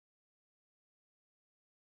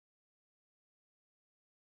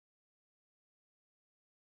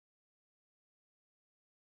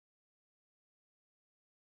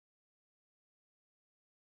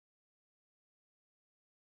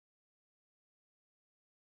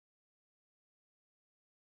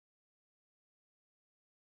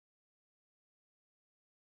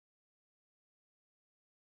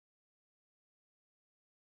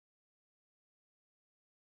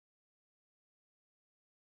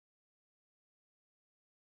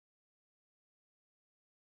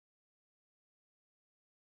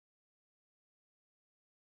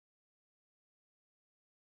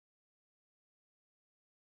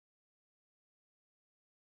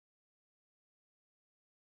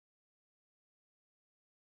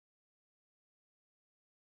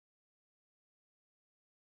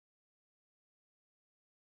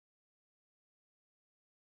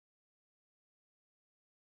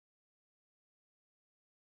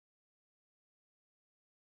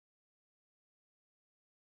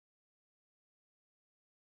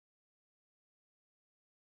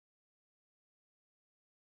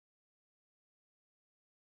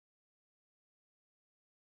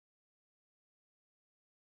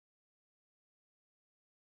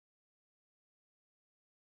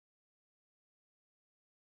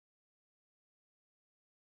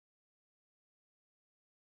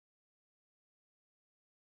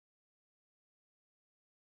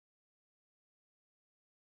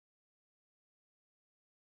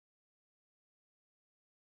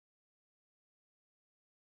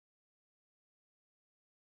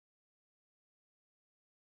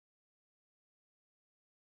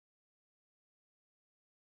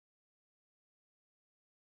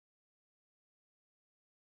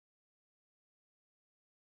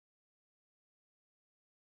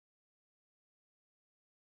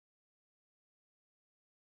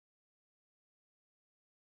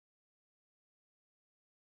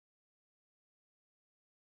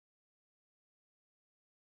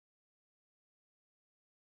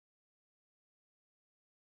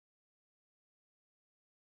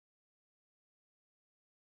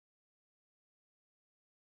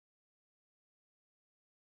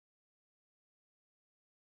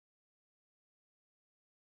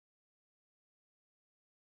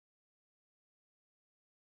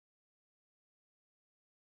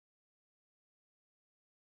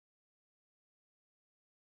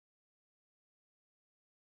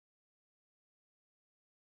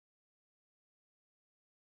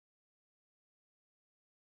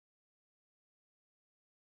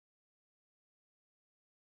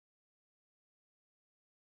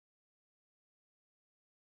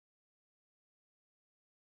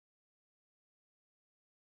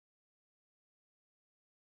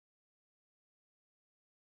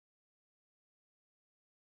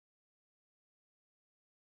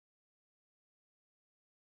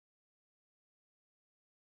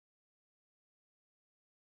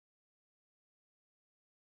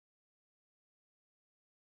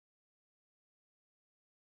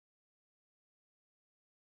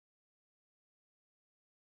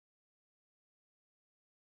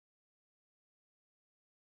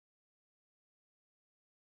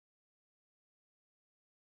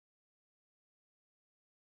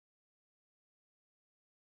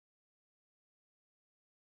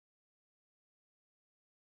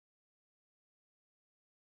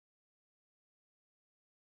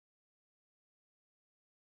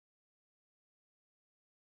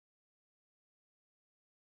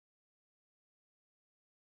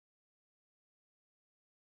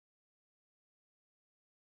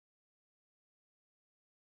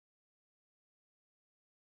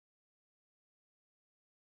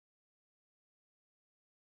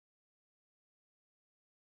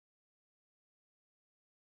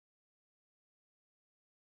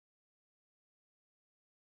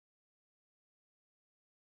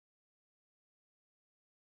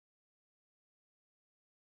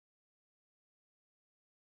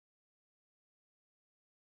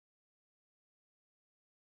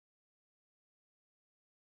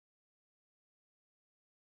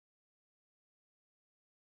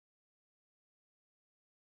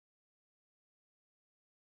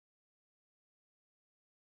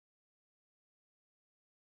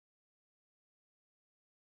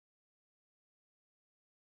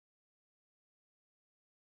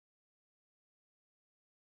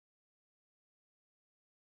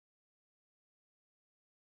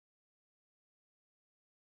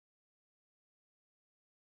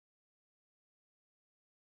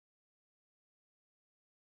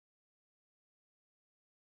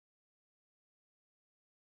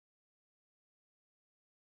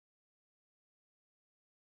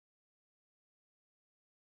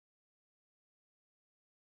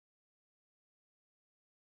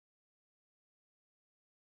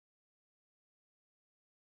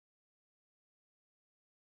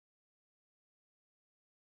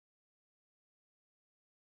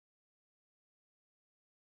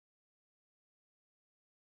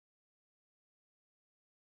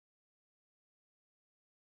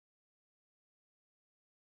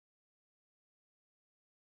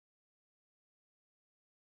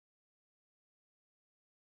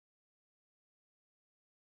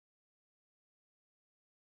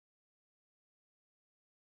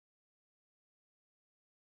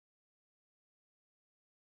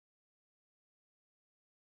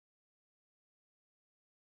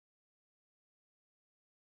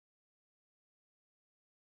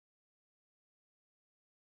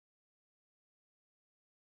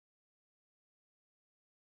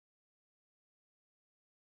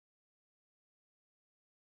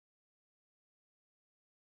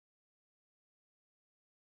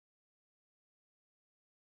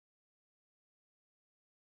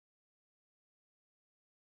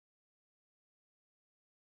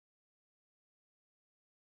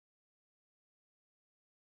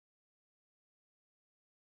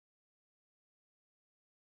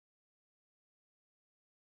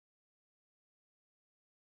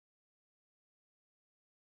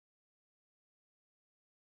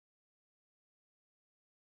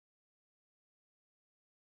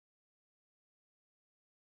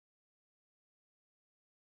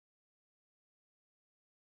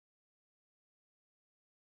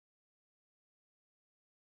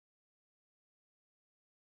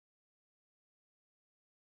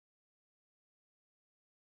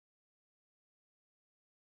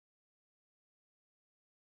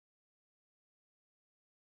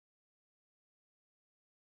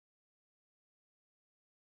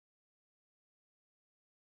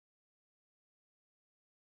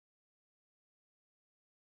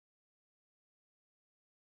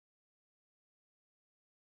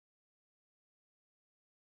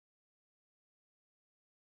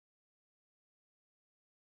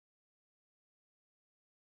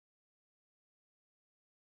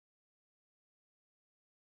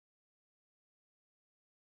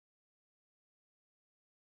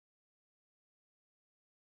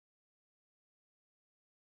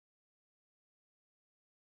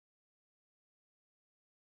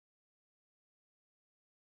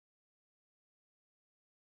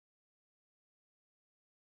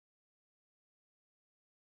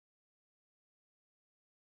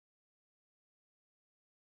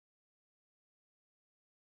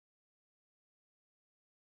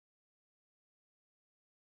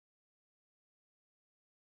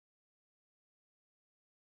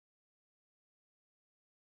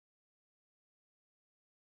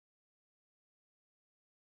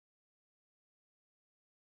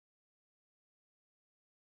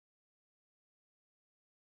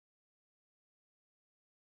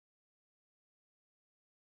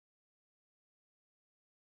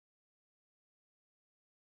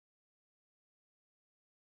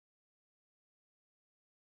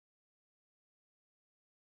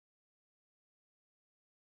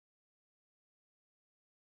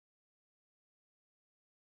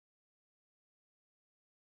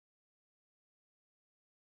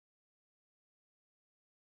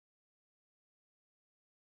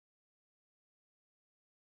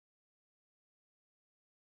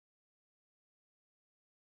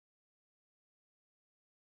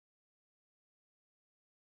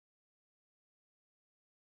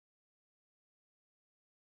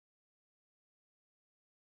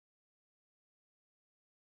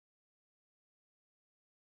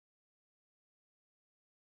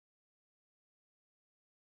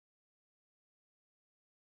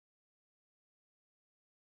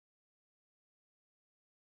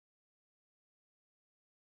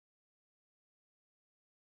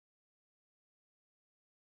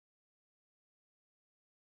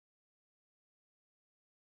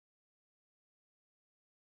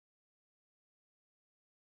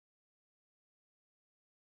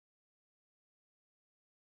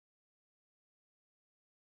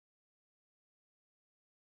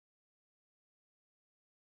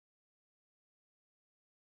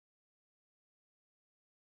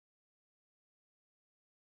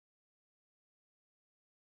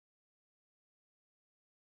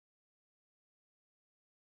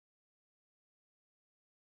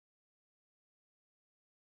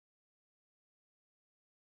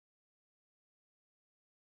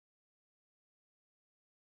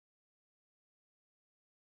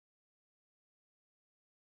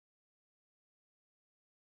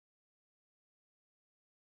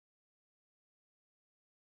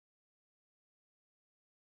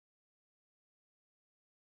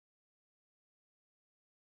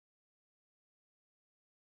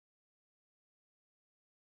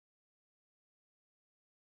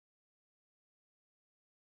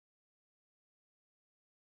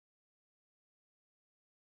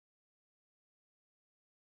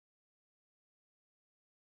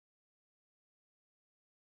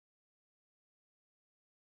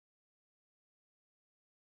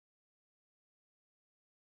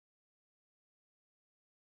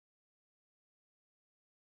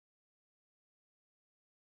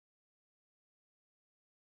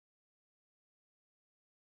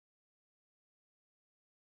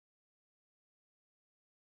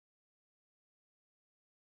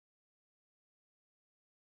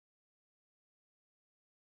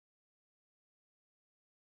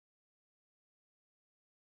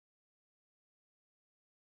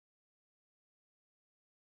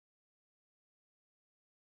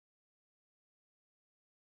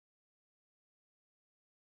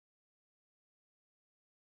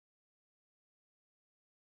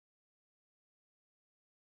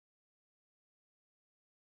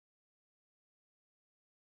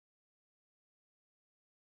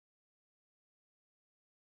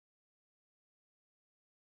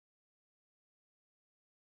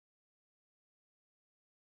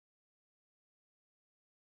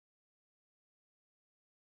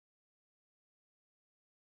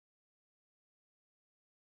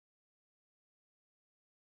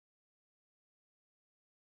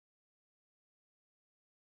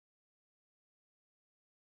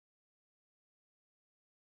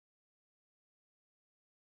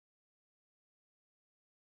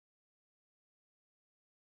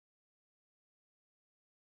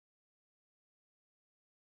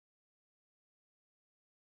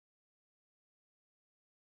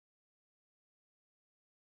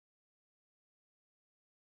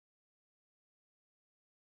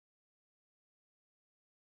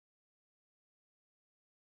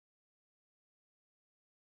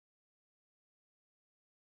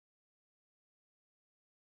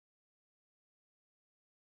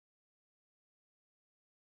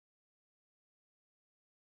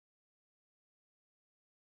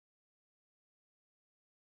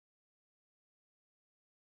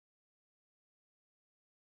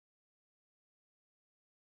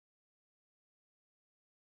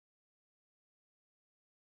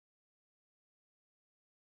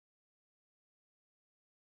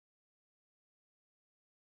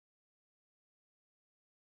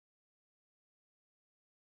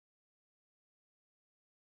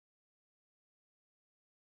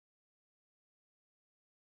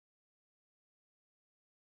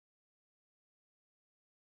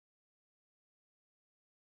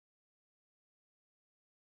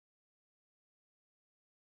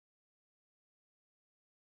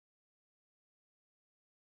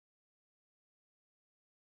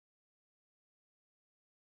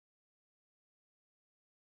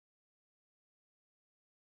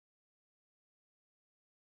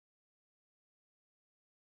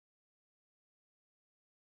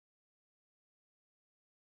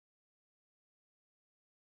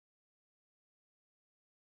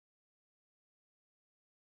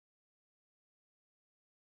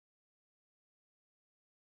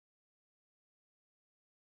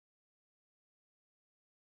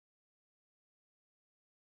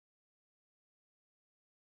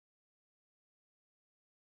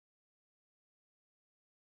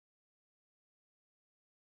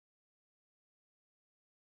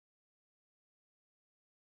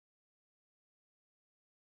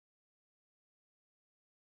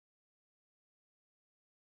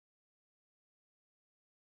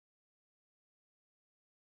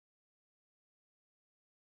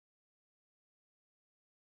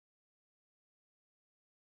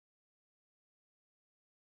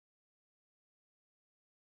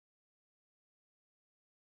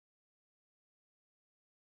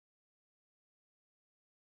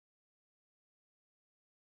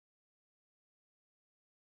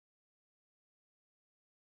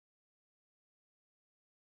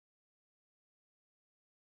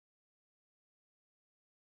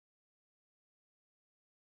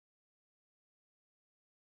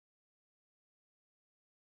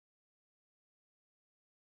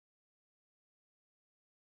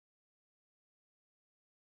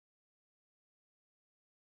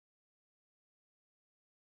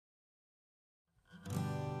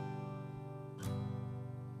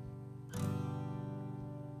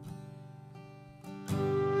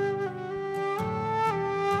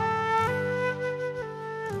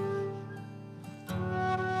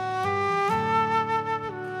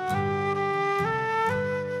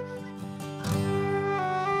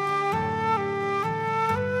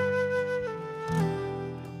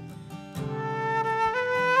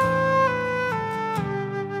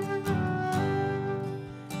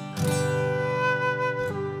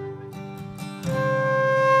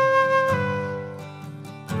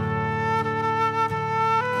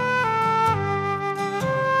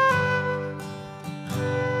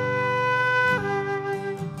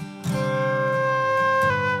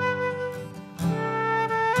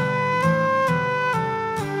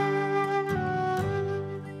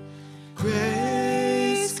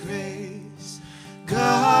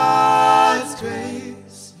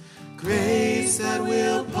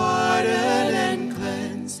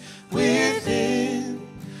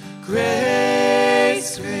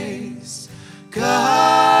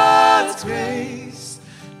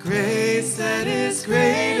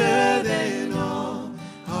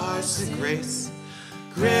sing grace.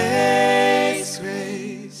 Grace,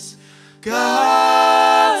 grace,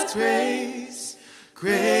 God's grace,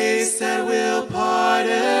 grace that will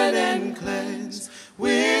pardon and cleanse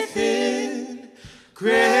within.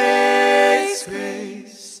 Grace,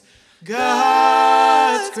 grace,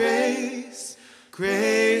 God's grace,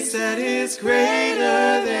 grace that is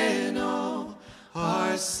greater than all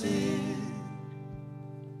our sin.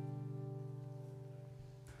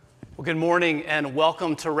 Well, good morning and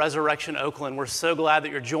welcome to Resurrection Oakland. We're so glad that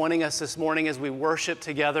you're joining us this morning as we worship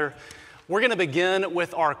together. We're going to begin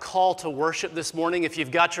with our call to worship this morning. If you've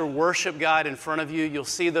got your worship guide in front of you, you'll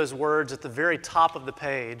see those words at the very top of the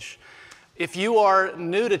page. If you are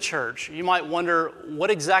new to church, you might wonder, what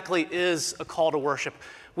exactly is a call to worship?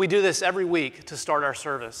 We do this every week to start our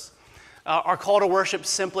service. Our call to worship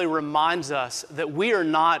simply reminds us that we are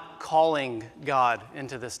not calling God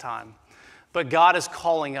into this time, but God is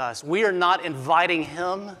calling us. We are not inviting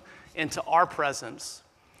Him into our presence,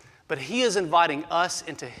 but He is inviting us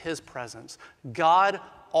into His presence. God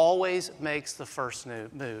always makes the first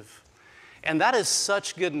move. And that is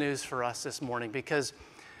such good news for us this morning, because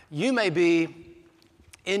you may be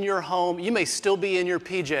in your home, you may still be in your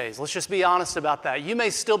PJs. Let's just be honest about that. You may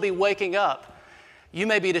still be waking up. You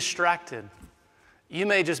may be distracted. You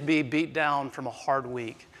may just be beat down from a hard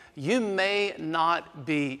week. You may not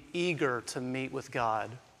be eager to meet with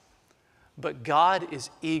God, but God is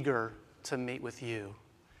eager to meet with you.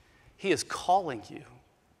 He is calling you.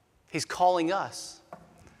 He's calling us.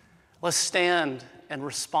 Let's stand and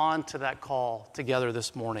respond to that call together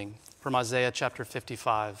this morning from Isaiah chapter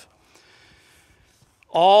 55.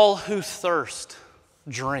 All who thirst,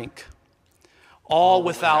 drink. All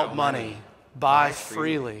without money, buy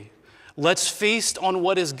freely. Let's feast on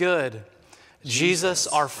what is good. Jesus,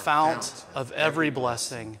 our fount of every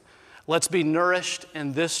blessing. Let's be nourished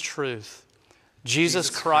in this truth.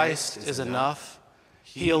 Jesus Christ is enough.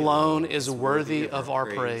 He alone is worthy of our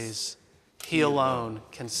praise. He alone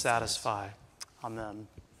can satisfy. Amen.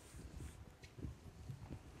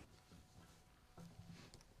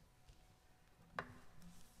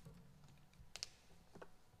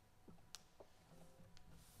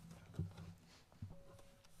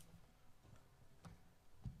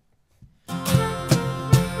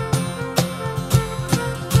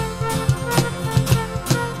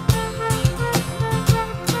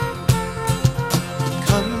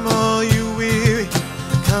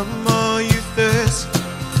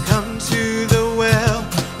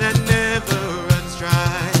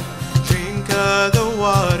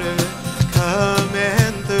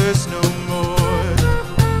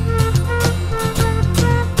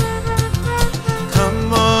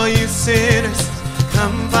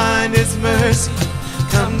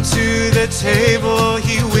 Table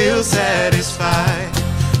He will satisfy.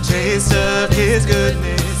 Taste of His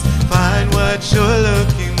goodness, find what you're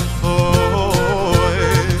looking for.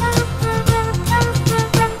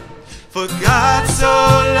 For God so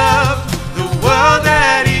loved the world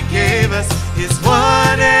that He gave us His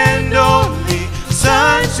one and only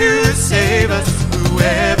Son to save us.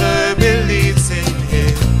 Whoever believes in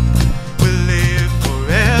Him will live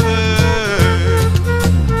forever.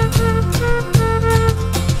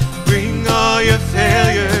 Your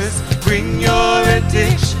failures, bring your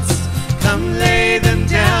addictions, come lay them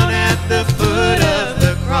down at the foot of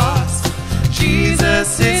the cross.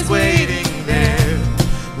 Jesus is waiting there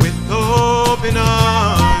with open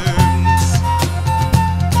arms.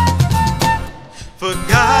 For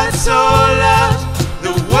God so loved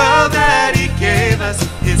the world that He gave us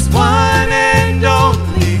His one and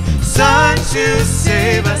only Son to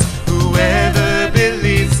save us. Whoever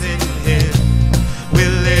believes in Him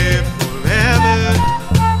will live forever.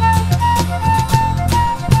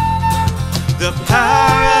 The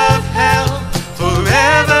power of hell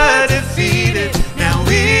forever defeated. Now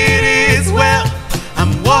it is well.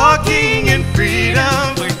 I'm walking in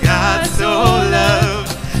freedom. For God so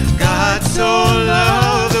loved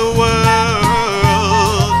the world.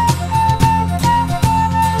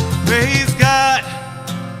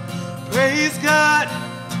 Praise God,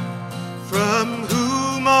 from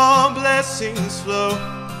whom all blessings flow.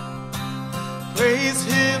 Praise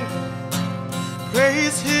Him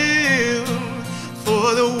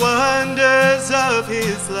for the wonders of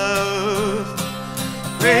His love.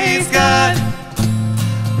 Praise God,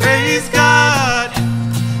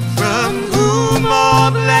 from whom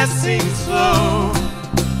all blessings flow.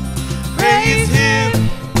 Praise Him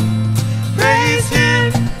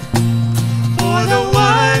for the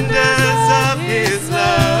wonders of His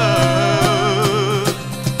love.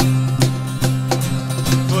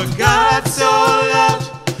 For God so loved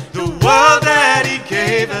the world that He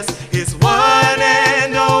gave us His one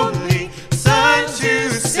and only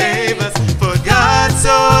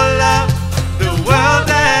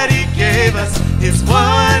His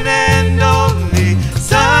one and only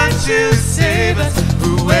Son to save us.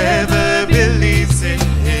 Whoever believes in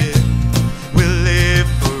Him will live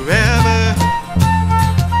forever.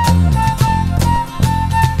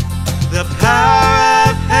 The power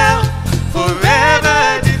of hell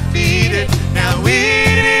forever defeated. Now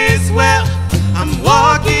it is well. I'm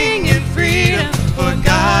walking in freedom. For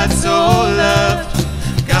God so loved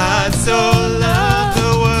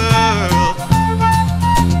the world.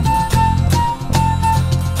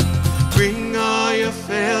 Bring all your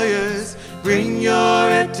failures, bring your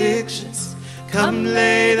addictions. Come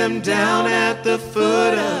lay them down at the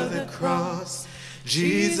foot of the cross.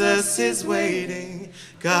 Jesus is waiting.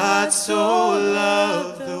 God so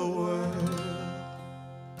loved the world.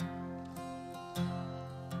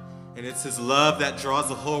 And it's His love that draws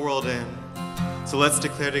the whole world in. So let's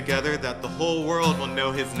declare together that the whole world will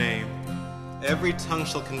know His name. Every tongue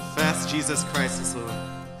shall confess Jesus Christ is Lord.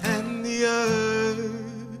 And the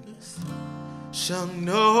earth shall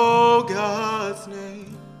know God's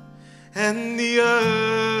name. And the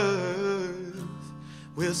earth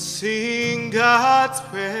will sing God's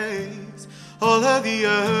praise. All of the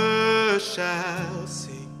earth shall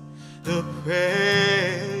sing the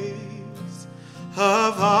praise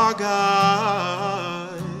of our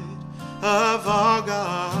God, of our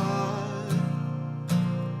God.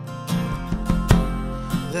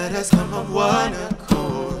 Let us come on one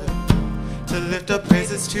accord to lift up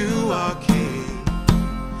praises to our King.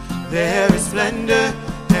 There is splendor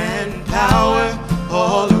and power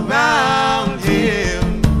all around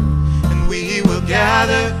Him, and we will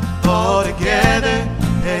gather all together,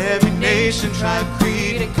 every nation, tribe,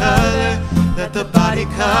 creed, and color. Let the body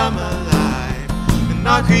come alive, and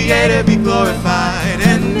our Creator be glorified.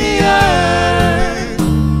 And the earth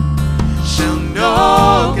shall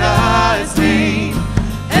know God's name,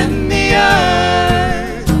 and the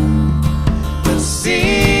earth will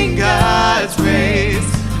sing God's praise.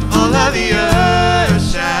 And all of the earth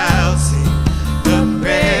shall sing the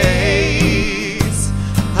praise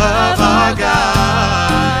of our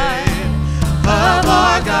God, of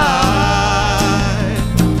our God.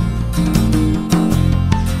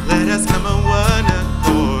 Let us come on one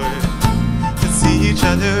accord to see each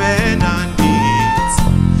other and our needs.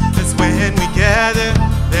 That's when we gather,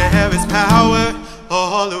 there is power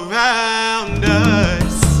all around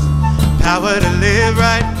us. Power to live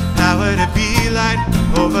right, power to be light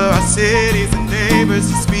over our cities and neighbors,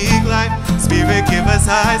 to speak life. Spirit, give us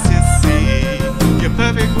eyes to see your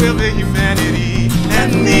perfect will for humanity.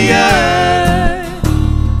 And the earth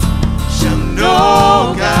shall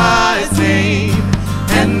know God's name,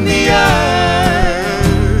 and the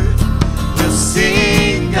earth will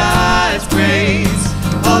sing God's praise.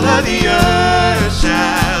 All of the earth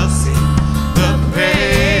shall sing the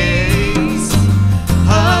praise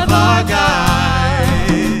of our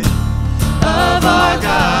God, of our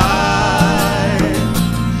God.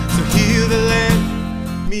 So heal the land,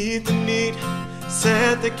 meet the need,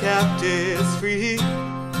 set the captives free.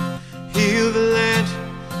 Heal the land,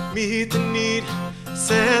 meet the need,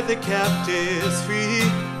 set the captives free.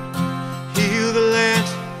 Heal the land,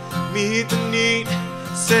 meet the need,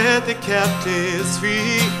 set the captives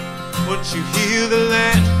free. Won't you heal the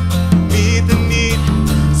land, meet the need,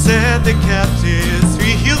 set the captives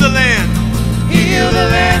free. Heal the land,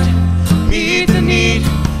 meet the need,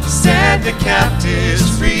 set the captives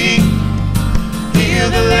free. Heal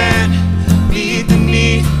the land, meet the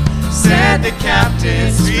need, set the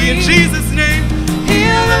captives free. In Jesus' name.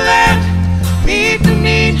 Heal the land, meet the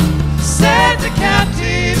need, set the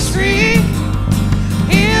captives free.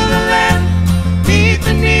 Heal the land, meet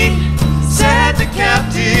the need, set the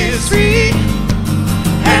captives free.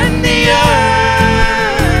 And the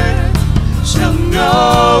earth shall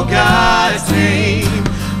know God's name,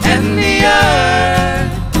 and the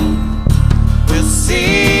earth will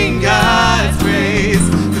sing God's praise.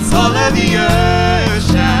 'Cause all of the earth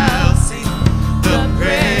shall sing the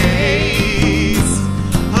praise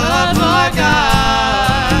of our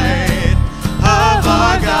God, of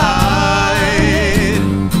our God.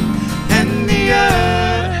 And the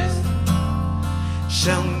earth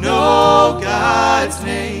shall know God's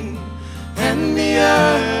name, and the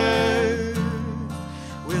earth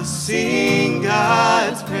will sing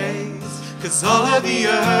God's praise. 'Cause all of the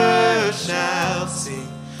earth shall sing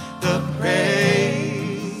the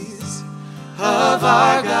praise of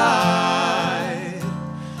our God,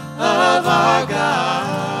 of our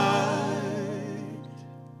God.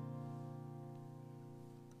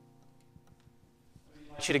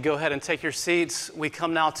 I want you to go ahead and take your seats. We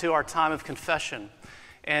come now to our time of confession.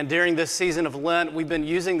 And during this season of Lent, we've been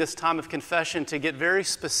using this time of confession to get very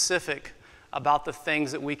specific about the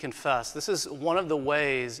things that we confess. This is one of the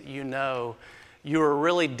ways you know you are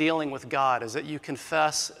really dealing with God, is that you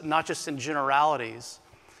confess not just in generalities,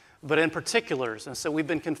 but in particulars. And so we've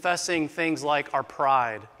been confessing things like our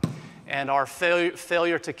pride and our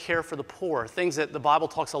failure to care for the poor, things that the Bible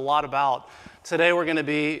talks a lot about. Today we're going to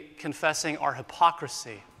be confessing our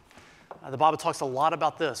hypocrisy. The Bible talks a lot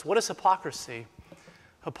about this. What is hypocrisy?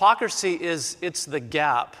 Hypocrisy it's the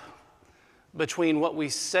gap between what we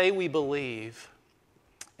say we believe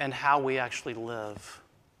and how we actually live.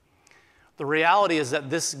 The reality is that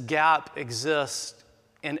this gap exists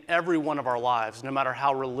in every one of our lives, no matter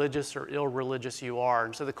how religious or irreligious you are.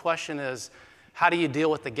 And so the question is, how do you deal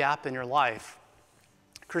with the gap in your life?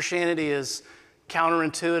 Christianity is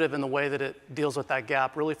counterintuitive in the way that it deals with that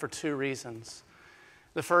gap, really for two reasons.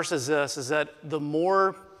 The first is this, is that the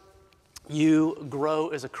more you grow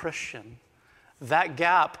as a Christian, that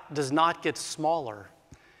gap does not get smaller.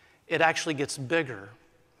 It actually gets bigger.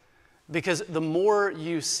 Because the more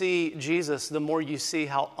you see Jesus, the more you see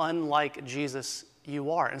how unlike Jesus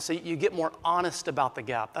you are. And so you get more honest about the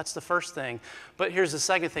gap. That's the first thing. But here's the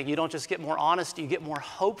second thing. You don't just get more honest, you get more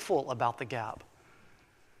hopeful about the gap.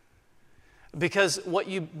 Because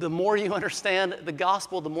the more you understand the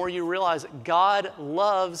gospel, the more you realize God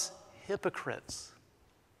loves hypocrites.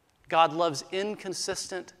 God loves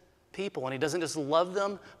inconsistent people, and he doesn't just love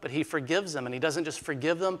them, but he forgives them. And he doesn't just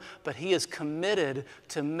forgive them, but he is committed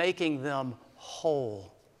to making them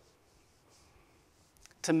whole,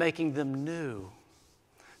 to making them new,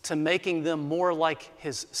 to making them more like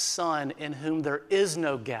his Son, in whom there is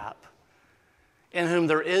no gap, in whom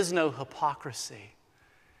there is no hypocrisy.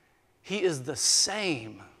 He is the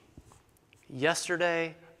same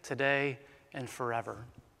yesterday, today, and forever.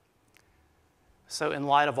 So in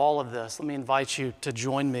light of all of this, let me invite you to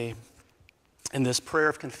join me in this prayer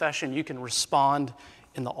of confession. You can respond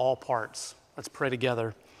in the all parts. Let's pray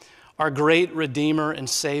together. Our great Redeemer and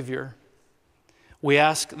Savior, we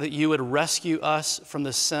ask that you would rescue us from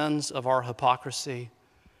the sins of our hypocrisy.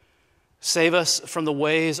 Save us from the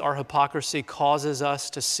ways our hypocrisy causes us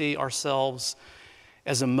to see ourselves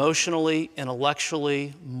as emotionally,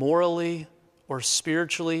 intellectually, morally, or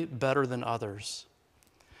spiritually better than others.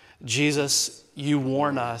 Jesus, you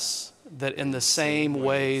warn us that in the same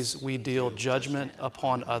ways we deal judgment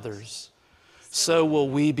upon others, so will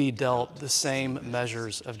we be dealt the same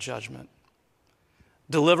measures of judgment.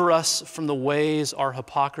 Deliver us from the ways our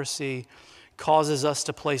hypocrisy causes us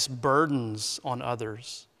to place burdens on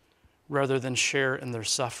others rather than share in their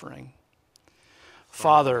suffering.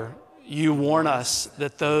 Father, you warn us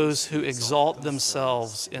that those who exalt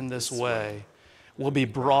themselves in this way will be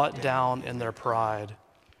brought down in their pride,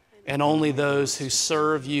 and only those who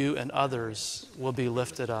serve you and others will be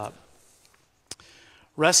lifted up.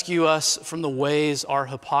 Rescue us from the ways our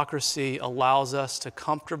hypocrisy allows us to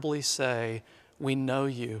comfortably say, we know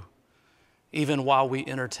you, even while we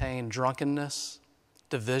entertain drunkenness,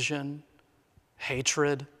 division,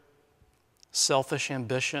 hatred, selfish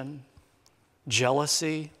ambition,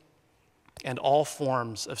 jealousy, and all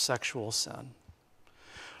forms of sexual sin.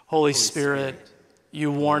 Holy Spirit,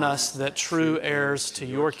 you warn us that true heirs to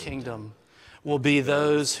your kingdom will be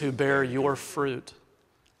those who bear your fruit: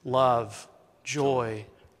 love, joy,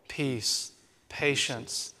 peace,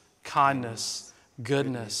 patience, kindness,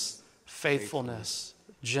 goodness, faithfulness,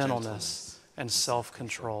 gentleness, and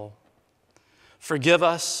self-control. Forgive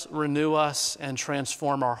us, renew us, and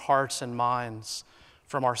transform our hearts and minds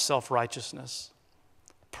from our self-righteousness.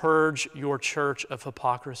 Purge your church of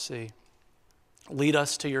hypocrisy. Lead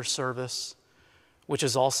us to your service, which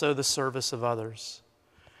is also the service of others.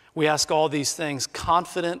 We ask all these things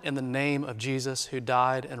confident in the name of Jesus, who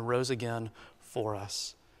died and rose again for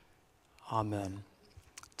us. Amen.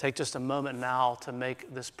 Take just a moment now to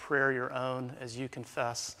make this prayer your own as you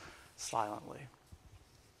confess silently.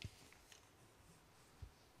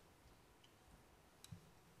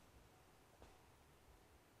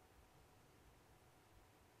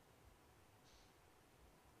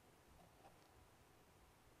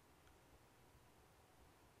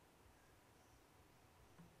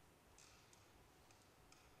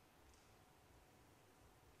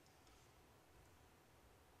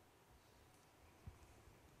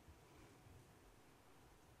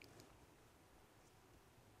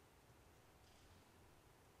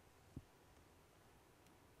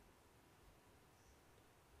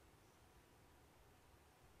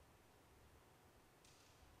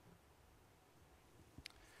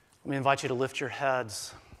 Let me invite you to lift your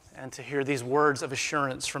heads and to hear these words of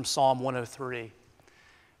assurance from Psalm 103,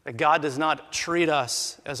 that God does not treat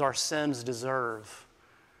us as our sins deserve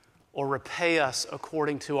or repay us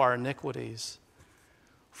according to our iniquities.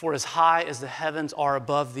 For as high as the heavens are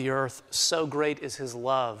above the earth, so great is his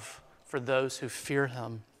love for those who fear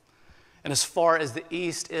him. And as far as the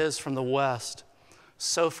east is from the west,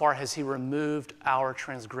 so far has he removed our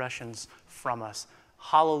transgressions from us.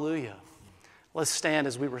 Hallelujah. Let's stand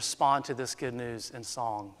as we respond to this good news in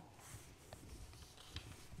song.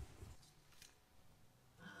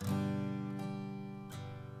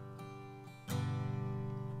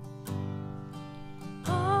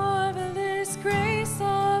 Marvelous grace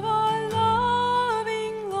of our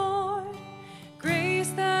loving Lord, grace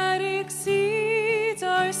that exceeds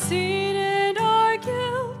our sin and our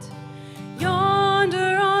guilt,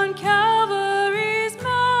 yonder on Calvary's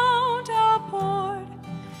mount outpoured,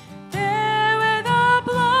 there where the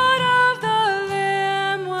blood of the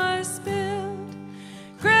Lamb was spilled.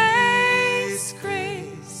 Grace,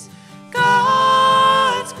 grace,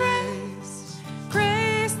 God's grace,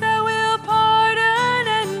 grace that will pardon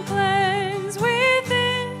and cleanse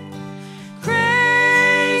within.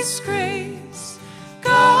 Grace, grace,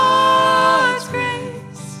 God's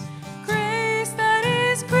grace, grace that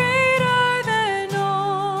is greater than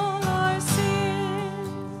all our sin.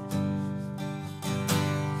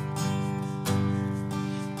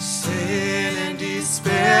 Sin and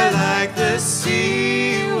despair like the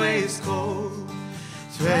sea waves cold,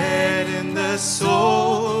 threaten the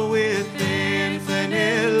soul with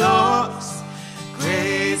infinite loss.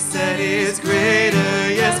 Grace that is greater,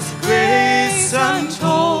 yes, grace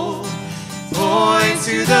untold, point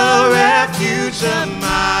to the refuge, the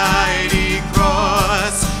mighty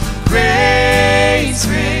cross. Grace,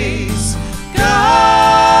 grace,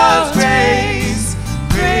 God's grace,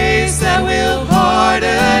 grace that will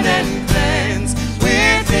pardon and cleanse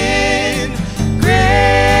within.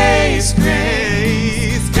 Grace,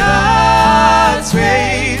 grace, God's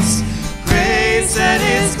grace, grace that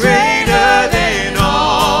is greater than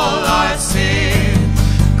all our sin.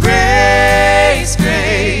 Grace,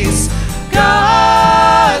 grace,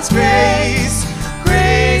 God's grace,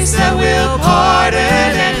 grace that will pardon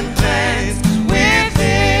and cleanse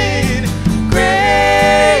within.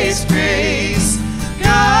 Grace, grace,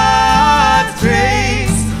 God's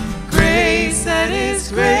grace, grace that is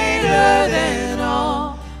greater than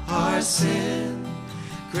all our sin.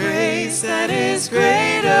 Grace that is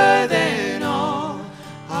greater than all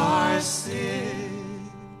our sin.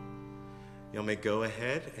 You may go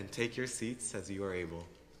ahead and take your seats as you are able.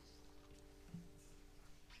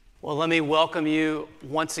 Well, let me welcome you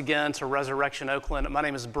once again to Resurrection Oakland. My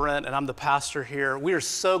name is Brent, and I'm the pastor here. We are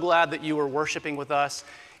so glad that you are worshiping with us.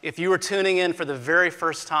 If you are tuning in for the very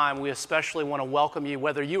first time, we especially want to welcome you,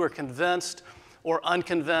 whether you are convinced or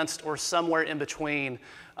unconvinced or somewhere in between.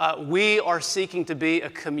 We are seeking to be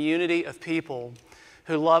a community of people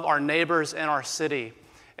who love our neighbors and our city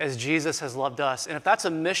as Jesus has loved us. And if that's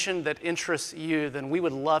a mission that interests you, then we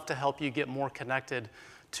would love to help you get more connected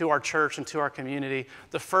to our church and to our community.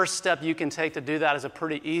 The first step you can take to do that is a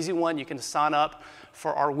pretty easy one. You can sign up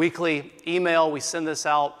for our weekly email. We send this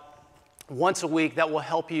out once a week. That will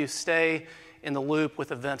help you stay in the loop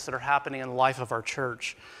with events that are happening in the life of our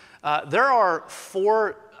church. There are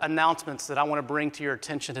 4 announcements that I want to bring to your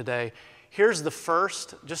attention today. Here's the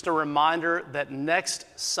first, just a reminder that next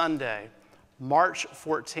Sunday, March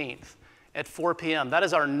 14th at 4 p.m., that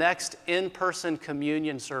is our next in-person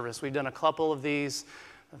communion service. We've done a couple of these.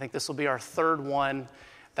 I think this will be our 3rd one.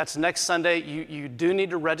 That's next Sunday. You do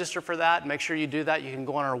need to register for that. Make sure you do that. You can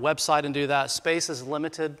go on our website and do that. Space is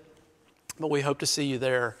limited, but we hope to see you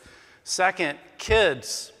there. Second,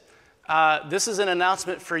 kids. This is an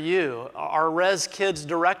announcement for you. Our Res Kids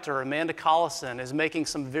director, Amanda Collison, is making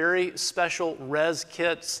some very special Res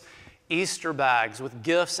Kits Easter bags with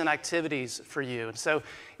gifts and activities for you. And so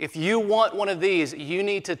if you want one of these, you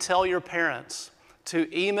need to tell your parents to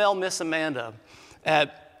email Miss Amanda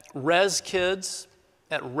at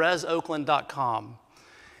reskids@resoakland.com.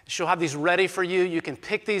 She'll have these ready for you. You can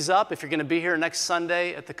pick these up if you're going to be here next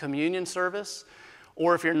Sunday at the communion service,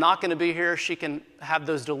 or if you're not going to be here, she can have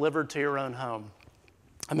those delivered to your own home.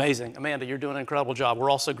 Amazing. Amanda, you're doing an incredible job.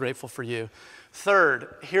 We're also grateful for you.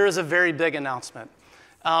 Third, here is a very big announcement.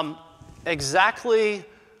 Exactly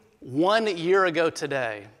 1 year ago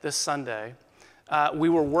today, this Sunday, we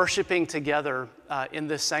were worshiping together in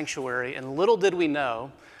this sanctuary, and little did we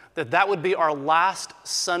know that would be our last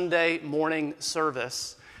Sunday morning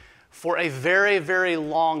service for a very, very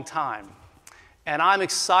long time. And I'm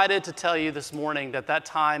excited to tell you this morning that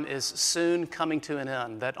time is soon coming to an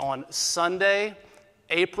end, that on Sunday,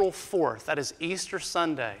 April 4th, that is Easter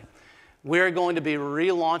Sunday, we're going to be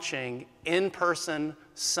relaunching in-person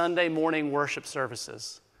Sunday morning worship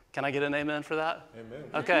services. Can I get an amen for that? Amen.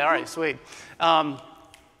 Okay, all right, sweet.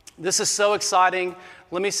 This is so exciting.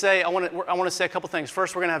 let me say, I want to say a couple things.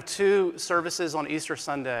 First, we're going to have 2 services on Easter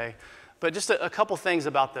Sunday, but just a couple things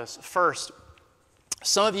about this. First,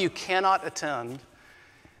 some of you cannot attend,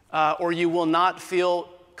 or you will not feel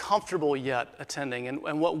comfortable yet attending.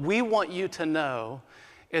 And what we want you to know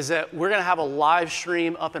is that we're going to have a live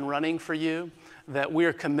stream up and running for you, that we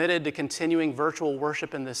are committed to continuing virtual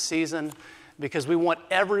worship in this season, because we want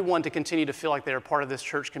everyone to continue to feel like they are part of this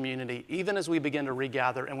church community, even as we begin to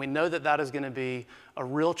regather. And we know that that is going to be a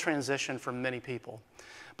real transition for many people.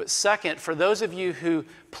 But second, for those of you who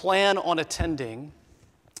plan on attending,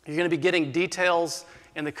 you're going to be getting details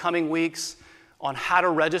in the coming weeks on how to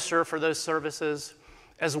register for those services,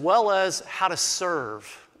 as well as how to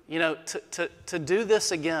serve. You know, to do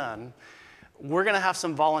this again, we're going to have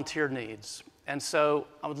some volunteer needs. And so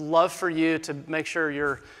I would love for you to make sure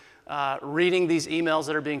you're reading these emails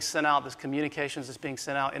that are being sent out, this communications that's being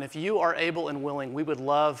sent out. And if you are able and willing, we would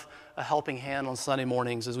love a helping hand on Sunday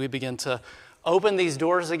mornings as we begin to open these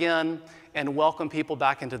doors again and welcome people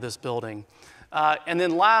back into this building. And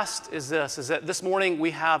then last is that this morning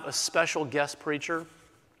we have a special guest preacher,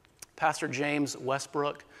 Pastor James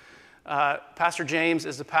Westbrook. Pastor James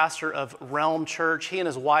is the pastor of Realm Church. He and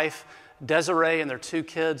his wife, Desiree, and their 2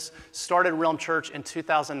 kids started Realm Church in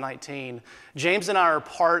 2019. James and I are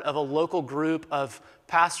part of a local group of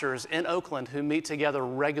pastors in Oakland who meet together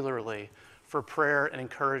regularly for prayer and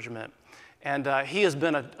encouragement. And he has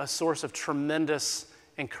been a source of tremendous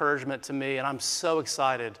encouragement to me, and I'm so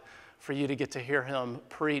excited for you to get to hear him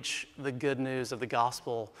preach the good news of the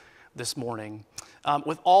gospel this morning.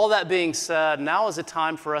 With all that being said, now is the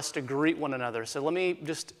time for us to greet one another. So let me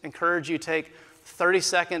just encourage you, take 30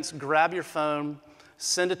 seconds, grab your phone,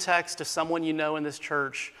 send a text to someone you know in this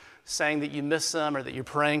church saying that you miss them or that you're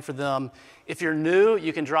praying for them. If you're new,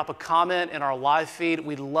 you can drop a comment in our live feed.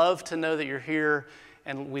 We'd love to know that you're here,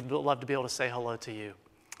 and we'd love to be able to say hello to you.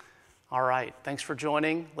 All right, thanks for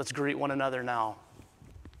joining. Let's greet one another now.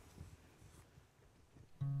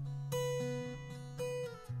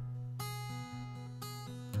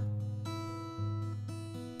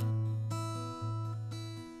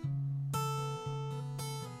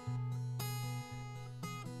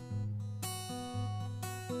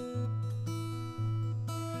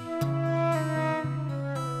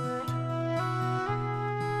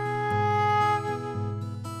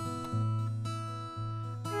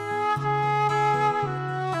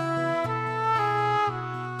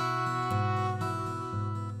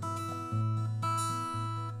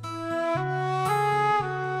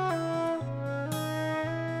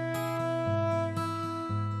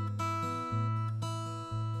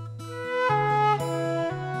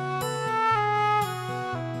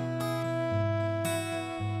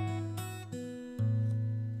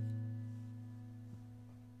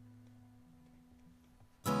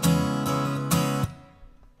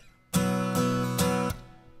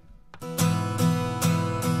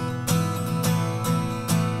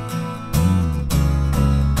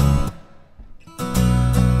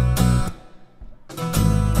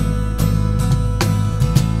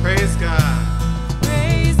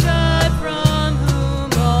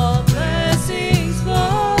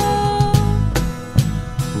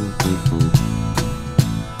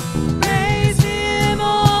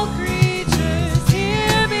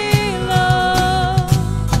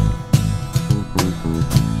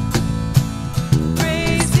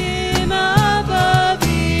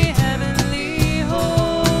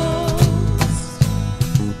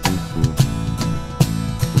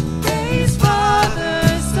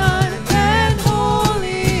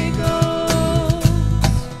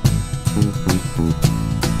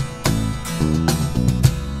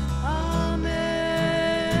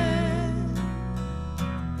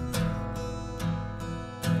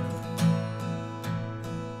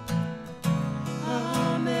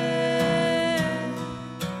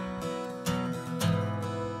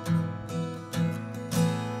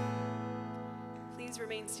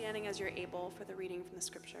 as you're able for the reading from the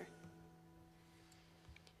scripture.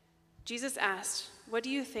 Jesus asked, "What do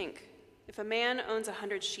you think? If a man owns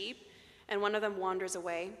 100 sheep and one of them wanders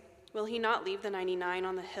away, will he not leave the 99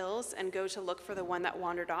 on the hills and go to look for the one that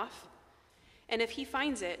wandered off? And if he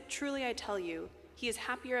finds it, truly I tell you, he is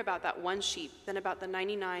happier about that one sheep than about the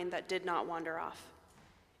 99 that did not wander off.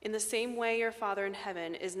 In the same way, your Father in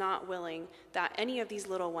heaven is not willing that any of these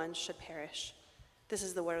little ones should perish." This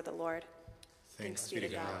is the word of the Lord. Thanks be to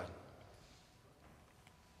God.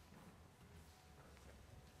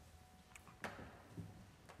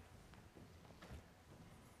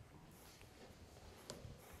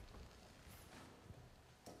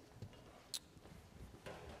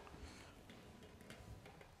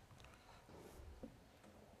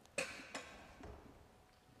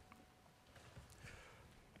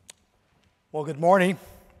 Well, good morning.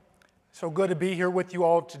 So good to be here with you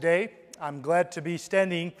all today. I'm glad to be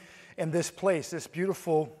standing in this place, this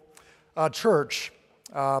beautiful church.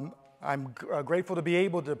 I'm grateful to be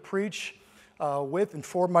able to preach with and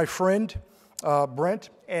for my friend, Brent,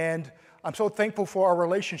 and I'm so thankful for our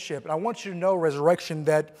relationship. And I want you to know, Resurrection,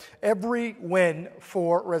 that every win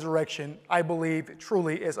for Resurrection, I believe,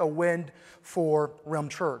 truly is a win for Realm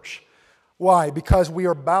Church. Why? Because we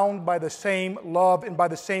are bound by the same love and by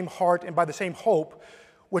the same heart and by the same hope,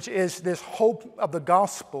 which is this hope of the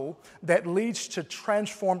gospel that leads to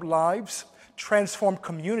transformed lives, transformed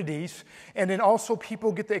communities, and then also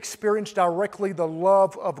people get to experience directly the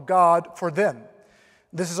love of God for them.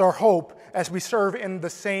 This is our hope as we serve in the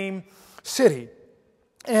same city.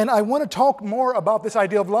 And I want to talk more about this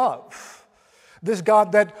idea of love, this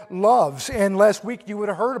God that loves. And last week you would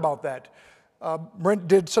have heard about that. Brent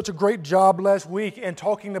did such a great job last week in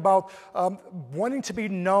talking about wanting to be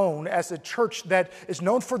known as a church that is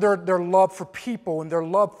known for their love for people and their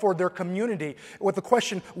love for their community, with the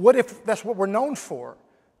question, what if that's what we're known for?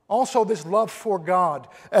 Also, this love for God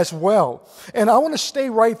as well. And I want to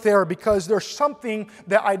stay right there because there's something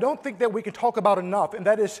that I don't think that we can talk about enough, and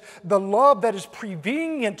that is the love that is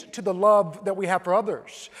prevenient to the love that we have for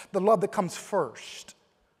others, the love that comes first.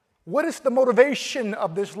 What is the motivation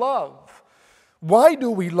of this love? Why do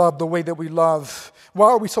we love the way that we love? Why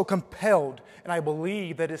are we so compelled? And I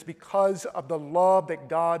believe that it's because of the love that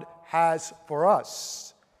God has for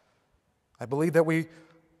us. I believe that we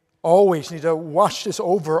always need to watch this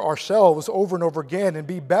over ourselves over and over again and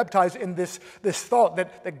be baptized in this thought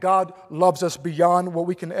that God loves us beyond what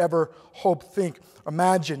we can ever hope, think,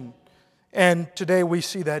 imagine. And today we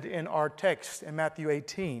see that in our text in Matthew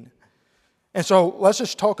 18. And so let's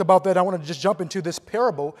just talk about that. I want to just jump into this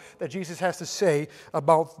parable that Jesus has to say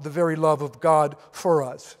about the very love of God for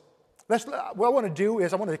us. What I want to do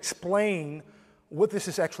is I want to explain what this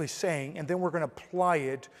is actually saying, and then we're going to apply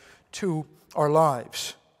it to our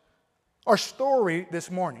lives. Our story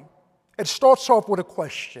this morning, it starts off with a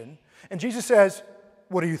question, and Jesus says,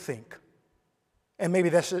 "What do you think?" And maybe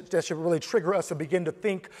that should really trigger us to begin to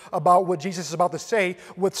think about what Jesus is about to say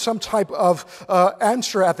with some type of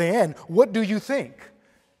answer at the end. What do you think?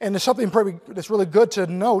 And there's something that's really good to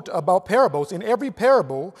note about parables. In every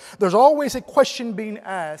parable, there's always a question being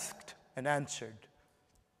asked and answered.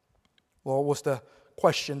 Well, what's the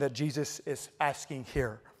question that Jesus is asking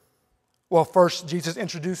here? Well, first, Jesus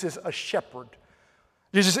introduces a shepherd.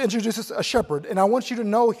 Jesus introduces a shepherd, and I want you to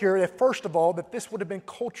know here that first of all, that this would have been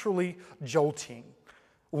culturally jolting.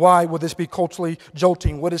 Why would this be culturally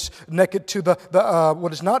jolting? What is naked to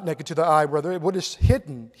what is not naked to the eye, rather? What is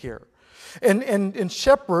hidden here? And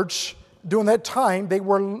shepherds during that time, they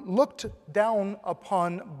were looked down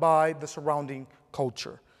upon by the surrounding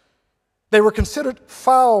culture. They were considered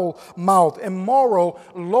foul-mouthed, immoral,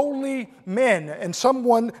 lowly men, and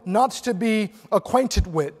someone not to be acquainted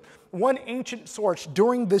with. One ancient source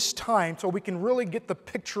during this time, so we can really get the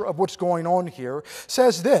picture of what's going on here,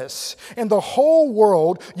 says this: in the whole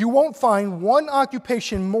world, you won't find one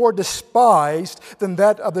occupation more despised than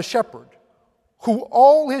that of the shepherd, who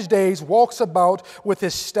all his days walks about with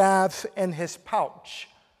his staff and his pouch.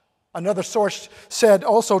 Another source said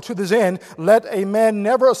also to this end, let a man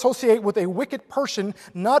never associate with a wicked person,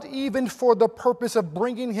 not even for the purpose of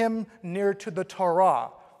bringing him near to the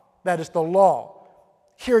Torah, that is the law.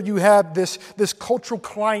 Here you have this cultural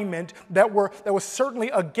climate that was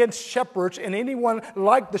certainly against shepherds and anyone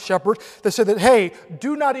like the shepherd that said that, hey,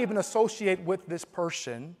 do not even associate with this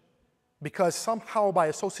person, because somehow by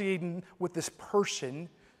associating with this person,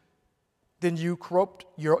 then you corrupt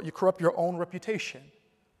your own reputation.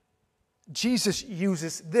 Jesus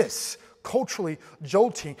uses this culturally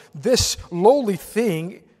jolting, this lowly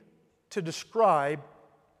thing to describe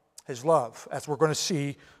his love, as we're going to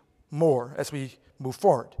see more as we move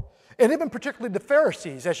forward. And even particularly the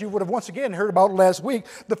Pharisees, as you would have once again heard about last week,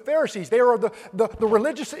 the Pharisees, they are the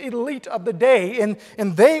religious elite of the day, and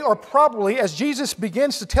they are probably, as Jesus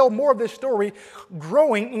begins to tell more of this story,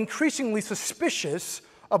 growing increasingly suspicious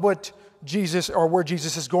of what Jesus, or where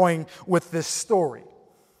Jesus is going with this story.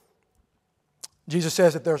 Jesus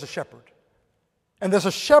says that there's a shepherd. And there's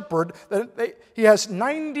a shepherd that he has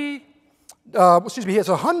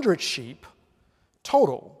 100 sheep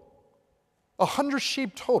total. 100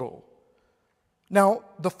 sheep total. Now,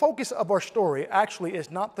 the focus of our story actually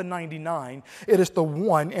is not the 99, it is the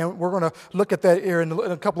one, and we're going to look at that here in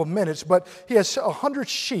a couple of minutes, but he has 100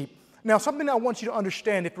 sheep. Now, something I want you to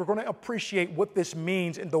understand, if we're going to appreciate what this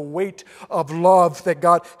means and the weight of love that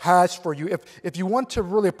God has for you, if you want to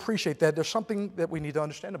really appreciate that, there's something that we need to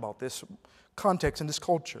understand about this context and this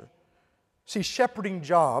culture. See, shepherding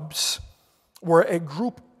jobs were a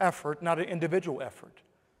group effort, not an individual effort.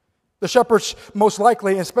 The shepherds, most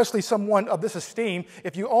likely, and especially someone of this esteem,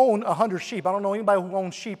 if you own 100 sheep, I don't know anybody who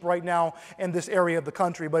owns sheep right now in this area of the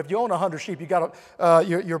country, but if you own 100 sheep,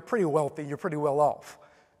 you're pretty wealthy, you're pretty well off.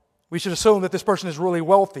 We should assume that this person is really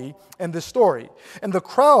wealthy in this story. And the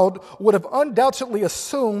crowd would have undoubtedly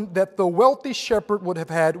assumed that the wealthy shepherd would have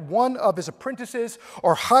had one of his apprentices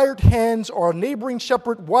or hired hands or a neighboring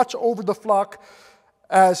shepherd watch over the flock,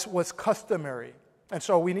 as was customary. And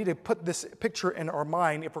so we need to put this picture in our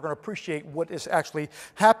mind if we're going to appreciate what is actually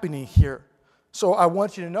happening here. So I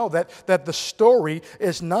want you to know that the story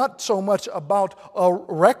is not so much about a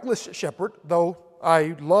reckless shepherd, though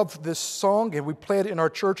I love this song and we play it in our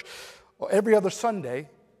church every other Sunday.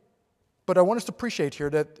 But I want us to appreciate here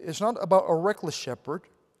that it's not about a reckless shepherd,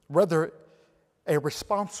 rather a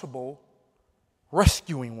responsible,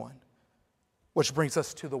 rescuing one, which brings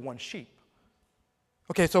us to the one sheep.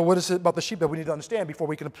 Okay, so what is it about the sheep that we need to understand before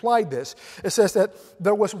we can apply this? It says that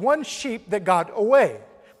there was one sheep that got away.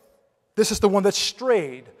 This is the one that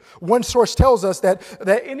strayed. One source tells us that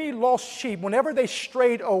any lost sheep, whenever they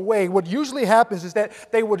strayed away, what usually happens is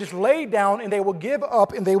that they will just lay down and they will give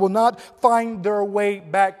up and they will not find their way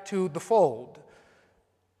back to the fold.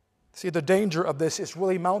 See, the danger of this is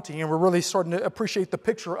really mounting, and we're really starting to appreciate the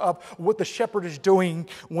picture of what the shepherd is doing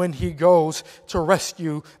when he goes to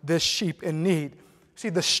rescue this sheep in need. See,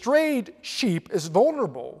 the strayed sheep is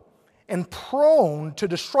vulnerable and prone to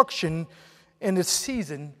destruction in its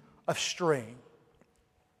season of straying.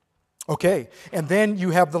 Okay, and then you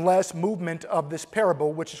have the last movement of this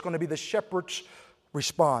parable, which is going to be the shepherd's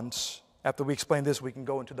response. After we explain this, we can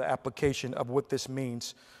go into the application of what this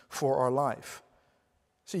means for our life.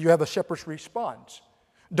 See, you have a shepherd's response.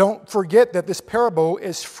 Don't forget that this parable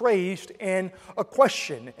is phrased in a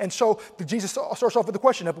question. And so Jesus starts off with the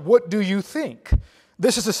question of, what do you think?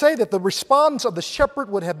 This is to say that the response of the shepherd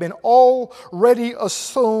would have been already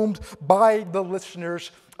assumed by the listeners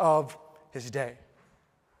of his day.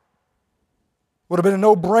 Would have been a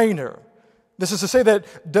no-brainer. This is to say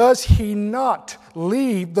that, does he not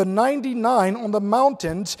leave the 99 on the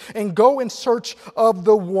mountains and go in search of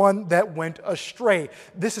the one that went astray?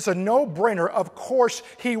 This is a no-brainer. Of course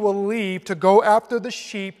he will leave to go after the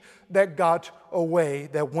sheep that got away,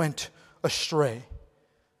 that went astray.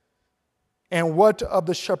 And what of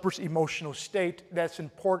the shepherd's emotional state? That's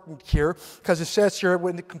important here, because it says here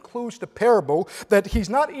when it concludes the parable that he's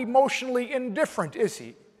not emotionally indifferent, is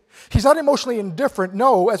he? He's not emotionally indifferent.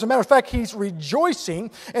 No, as a matter of fact, he's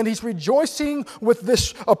rejoicing, and he's rejoicing with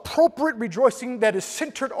this appropriate rejoicing that is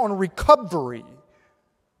centered on recovery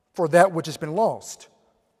for that which has been lost.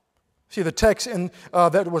 See, the text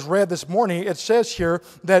that was read this morning, it says here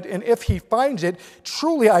that, and if he finds it,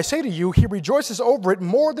 truly I say to you, he rejoices over it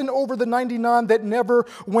more than over the 99 that never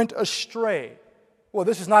went astray. Well,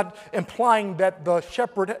 this is not implying that the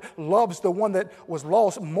shepherd loves the one that was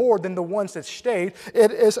lost more than the ones that stayed.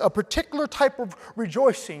 It is a particular type of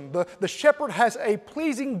rejoicing. The shepherd has a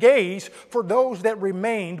pleasing gaze for those that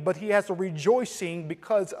remained, but he has a rejoicing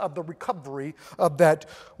because of the recovery of that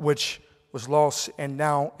which was lost and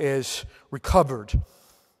now is recovered.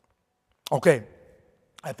 Okay,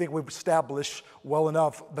 I think we've established well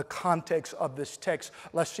enough the context of this text.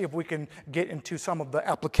 Let's see if we can get into some of the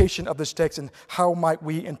application of this text and how might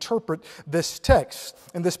we interpret this text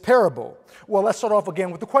in this parable. Well, let's start off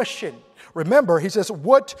again with the question. Remember, he says,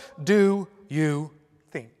 what do you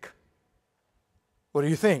think? What do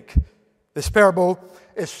you think? This parable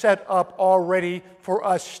is set up already for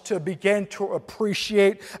us to begin to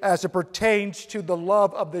appreciate as it pertains to the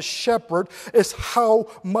love of the shepherd is how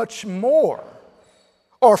much more,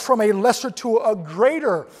 or from a lesser to a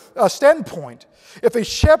greater standpoint. If a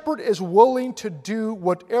shepherd is willing to do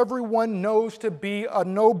what everyone knows to be a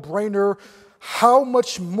no-brainer, how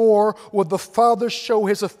much more will the Father show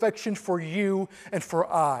his affection for you and for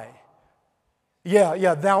I?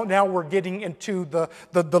 Yeah. Now we're getting into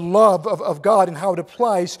the love of God and how it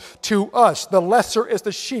applies to us. The lesser is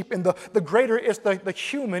the sheep and the greater is the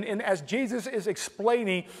human. And as Jesus is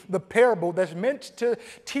explaining the parable that's meant to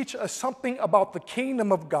teach us something about the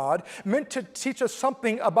kingdom of God, meant to teach us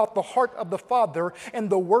something about the heart of the Father and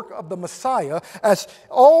the work of the Messiah, as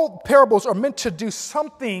all parables are meant to do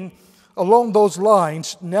something along those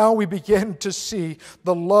lines, now we begin to see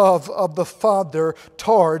the love of the Father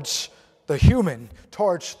towards the human,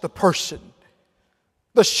 towards the person,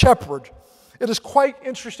 the shepherd. It is quite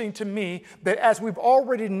interesting to me that, as we've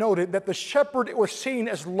already noted, that the shepherd was seen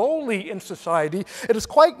as lowly in society. It is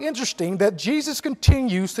quite interesting that Jesus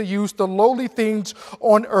continues to use the lowly things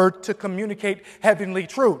on earth to communicate heavenly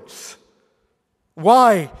truths.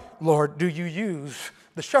 Why, Lord, do you use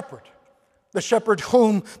the shepherd? The shepherd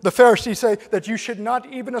whom the Pharisees say that you should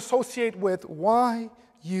not even associate with. Why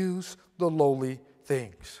use the lowly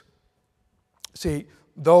things? See,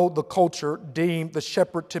 though the culture deemed the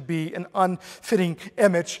shepherd to be an unfitting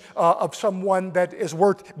image of someone that is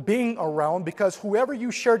worth being around, because whoever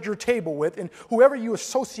you shared your table with and whoever you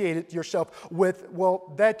associated yourself with,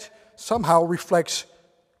 well, that somehow reflects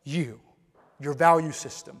you, your value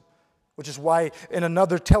system. Which is why in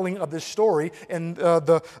another telling of this story, in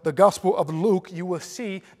the Gospel of Luke, you will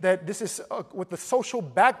see that this is with the social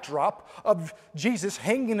backdrop of Jesus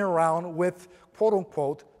hanging around with,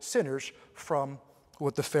 quote-unquote, sinners from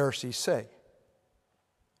what the Pharisees say.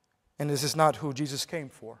 And this is not who Jesus came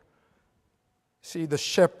for. See, the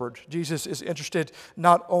shepherd, Jesus is interested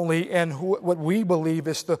not only in what we believe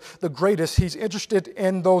is the greatest, he's interested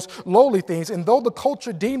in those lowly things. And though the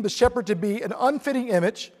culture deemed the shepherd to be an unfitting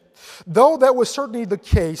image, though that was certainly the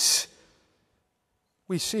case,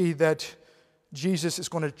 we see that Jesus is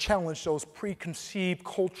going to challenge those preconceived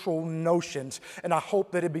cultural notions. And I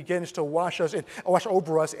hope that it begins to wash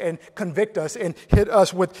over us and convict us and hit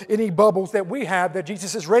us with any bubbles that we have, that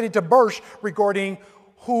Jesus is ready to burst regarding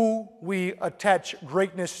who we attach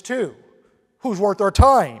greatness to, who's worth our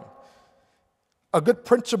time. A good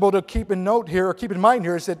principle to keep in mind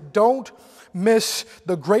here is that don't miss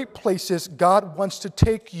the great places God wants to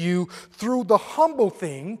take you through the humble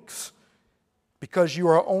things, because you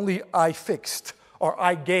are only eye-fixed or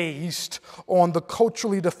eye-gazed on the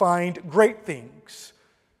culturally defined great things.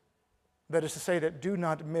 That is to say that do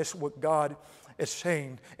not miss what God is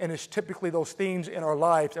saying. And it's typically those themes in our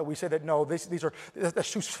lives that we say that, no,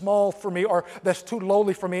 that's too small for me, or that's too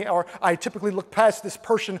lowly for me, or I typically look past this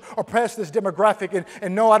person or past this demographic,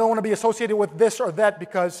 and no, I don't want to be associated with this or that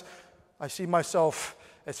because I see myself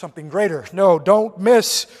as something greater. No, don't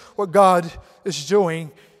miss what God is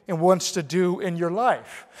doing and wants to do in your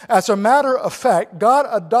life. As a matter of fact, God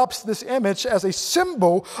adopts this image as a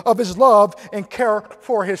symbol of His love and care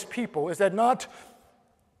for His people. Is that not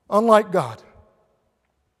unlike God?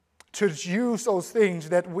 To use those things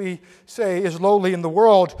that we say is lowly in the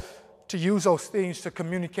world, to use those things to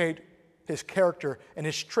communicate His character and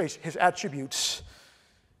His traits, His attributes.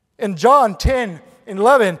 In John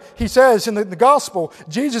 10:11, he says in the gospel,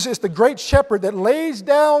 Jesus is the great shepherd that lays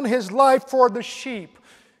down His life for the sheep.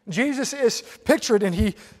 Jesus is pictured, and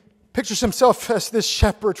He pictures Himself as this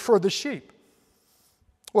shepherd for the sheep.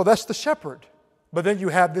 Well, that's the shepherd. But then you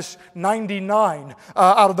have this 99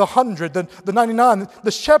 out of the 100, the 99.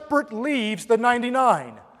 The shepherd leaves the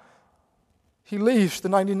 99. He leaves the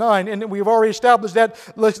 99. And we've already established that,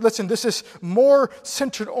 listen, this is more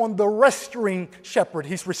centered on the rescuing shepherd.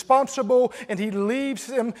 He's responsible, and he leaves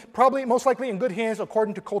him probably most likely in good hands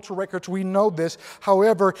according to cultural records. We know this.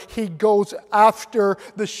 However, he goes after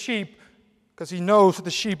the sheep because he knows that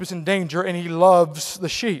the sheep is in danger, and he loves the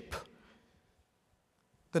sheep.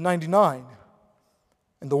 The 99.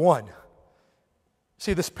 And the one.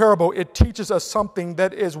 See, this parable, it teaches us something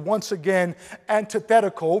that is once again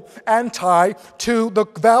antithetical, anti to the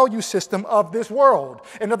value system of this world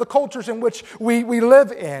and of the cultures in which we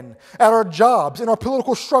live in, at our jobs, in our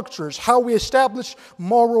political structures, how we establish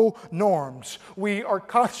moral norms. We are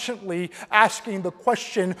constantly asking the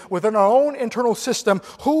question within our own internal system,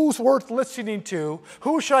 who's worth listening to?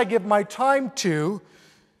 Who should I give my time to?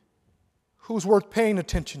 Who's worth paying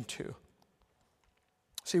attention to?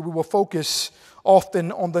 See, we will focus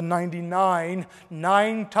often on the 99,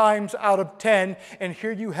 9 times out of 10, and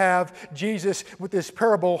here you have Jesus with this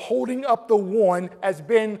parable holding up the one as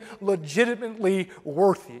being legitimately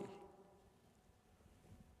worthy.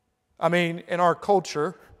 I mean, in our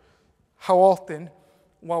culture, how often,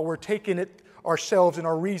 while we're taking it ourselves and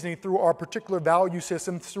our reasoning through our particular value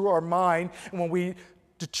system, through our mind, and when we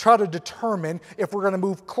try to determine if we're going to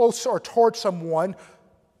move closer or towards someone,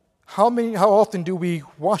 how often do we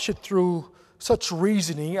wash it through such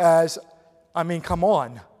reasoning as, come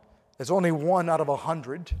on, there's only 1 out of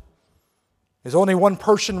 100. There's only one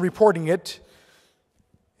person reporting it.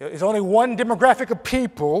 There's only one demographic of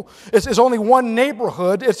people. It's only one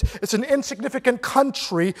neighborhood. It's an insignificant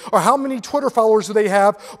country. Or how many Twitter followers do they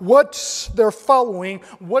have? What's they're following?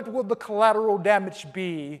 What will the collateral damage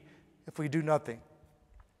be if we do nothing?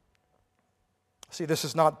 See, this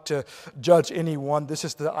is not to judge anyone. This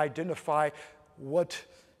is to identify what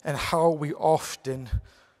and how we often,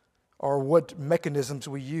 or what mechanisms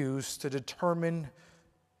we use to determine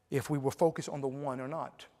if we will focus on the one or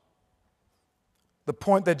not. The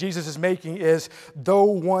point that Jesus is making is, though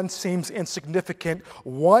one seems insignificant,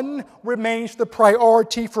 one remains the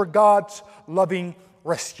priority for God's loving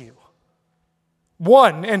rescue.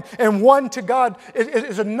 One, and one to God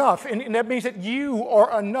is enough, and that means that you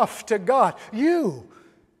are enough to God. You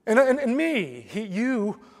and me,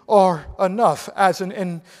 you are enough as an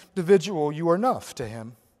individual. You are enough to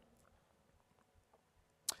Him.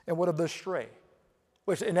 And what of the stray?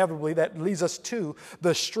 Which inevitably that leads us to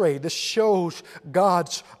the stray. This shows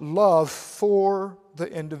God's love for the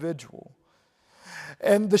individual.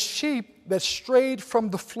 And the sheep that strayed from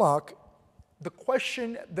the flock, the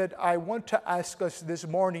question that I want to ask us this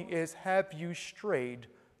morning is, have you strayed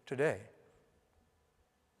today?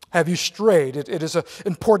 Have you strayed? It is an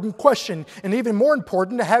important question. And even more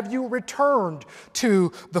important, have you returned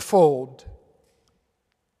to the fold?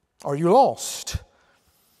 Are you lost?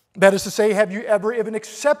 That is to say, have you ever even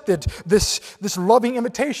accepted this loving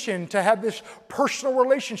invitation to have this personal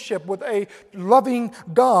relationship with a loving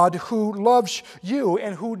God who loves you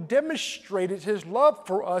and who demonstrated His love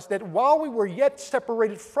for us, that while we were yet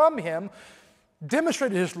separated from Him,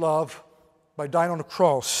 demonstrated His love by dying on the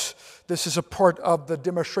cross? This is a part of the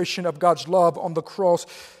demonstration of God's love on the cross,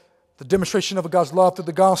 the demonstration of God's love through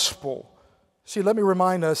the gospel. See, let me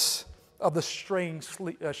remind us of the straying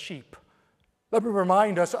sheep. Let me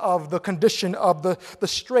remind us of the condition of the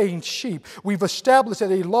straying sheep. We've established that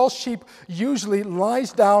a lost sheep usually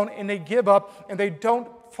lies down and they give up and they don't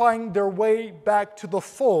find their way back to the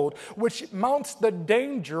fold, which mounts the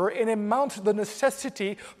danger and it mounts the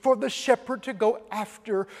necessity for the shepherd to go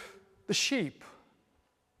after the sheep.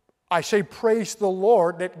 I say praise the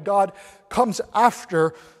Lord that God comes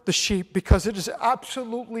after the sheep, because it is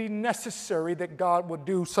absolutely necessary that God would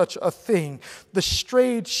do such a thing. The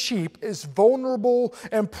strayed sheep is vulnerable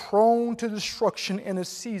and prone to destruction in a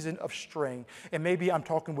season of straying. And maybe I'm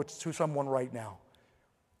talking to someone right now.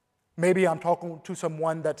 Maybe I'm talking to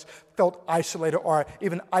someone that's felt isolated or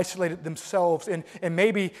even isolated themselves. And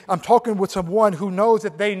maybe I'm talking with someone who knows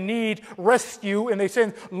that they need rescue. And they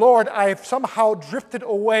say, Lord, I have somehow drifted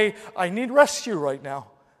away. I need rescue right now.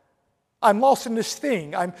 I'm lost in this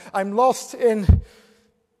thing. I'm lost in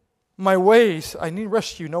my ways. I need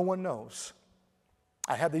rescue. No one knows.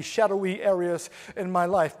 I have these shadowy areas in my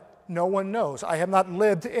life. No one knows. I have not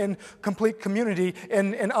lived in complete community,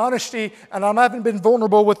 in honesty, and I haven't been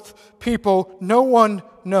vulnerable with people. No one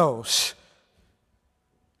knows.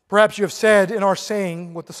 Perhaps you have said in our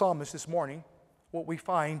saying with the psalmist this morning, what we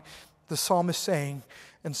find the psalmist saying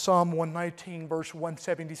in Psalm 119, verse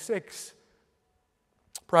 176.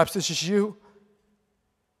 Perhaps this is you.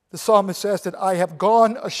 The psalmist says that I have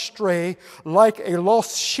gone astray like a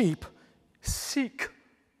lost sheep. Seek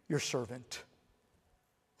your servant.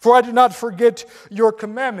 For I did not forget your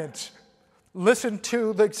commandments. Listen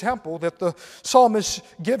to the example that the psalmist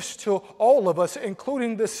gives to all of us,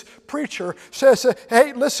 including this preacher. Says,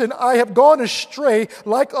 hey, listen, I have gone astray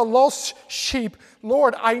like a lost sheep.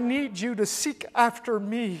 Lord, I need you to seek after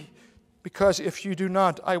me, because if you do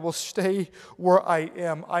not, I will stay where I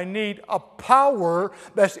am. I need a power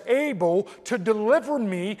that's able to deliver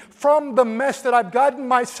me from the mess that I've gotten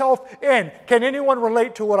myself in. Can anyone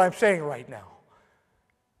relate to what I'm saying right now?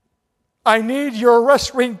 I need your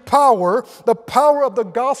rescuing power, the power of the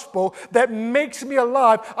gospel that makes me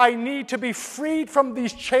alive. I need to be freed from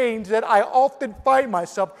these chains that I often find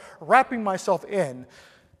myself wrapping myself in.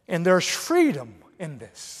 And there's freedom in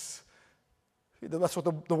this. That's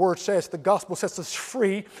what the word says. The gospel sets us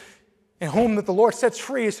free. And whom that the Lord sets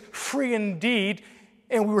free is free indeed.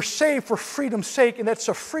 And we were saved for freedom's sake. And that's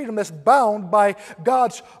a freedom that's bound by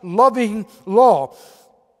God's loving law.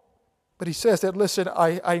 But he says that, listen,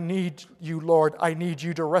 I need you, Lord. I need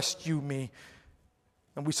you to rescue me.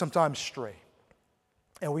 And we sometimes stray.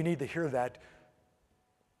 And we need to hear that,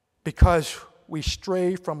 because we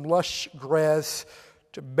stray from lush grass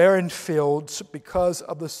to barren fields because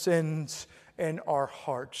of the sins in our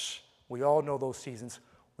hearts. We all know those seasons.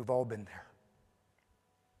 We've all been there.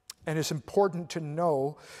 And it's important to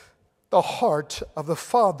know the heart of the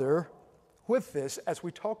Father with this as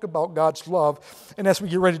we talk about God's love and as we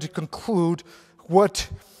get ready to conclude what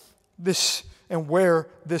this and where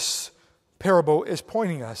this parable is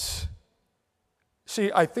pointing us.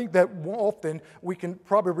 See, I think that often we can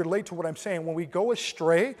probably relate to what I'm saying. When we go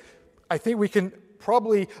astray, I think we can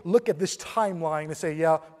probably look at this timeline and say,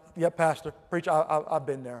 yeah, Pastor, preach, I've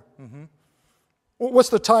been there. Mm-hmm. What's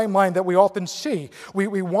the timeline that we often see?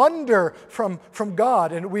 We wander from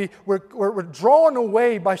God, and we're drawn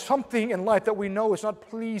away by something in life that we know is not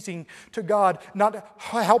pleasing to God, not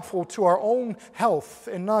helpful to our own health,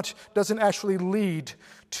 and doesn't actually lead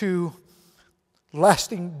to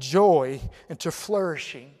lasting joy and to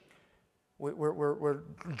flourishing. We're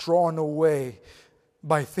drawn away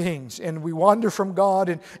by things, and we wander from God,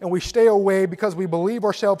 and we stay away because we believe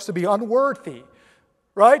ourselves to be unworthy.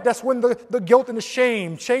 right? That's when the guilt and the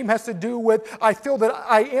shame. Shame has to do with, I feel that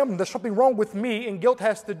there's something wrong with me, and guilt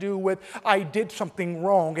has to do with, I did something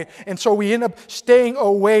wrong. And so we end up staying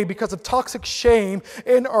away because of toxic shame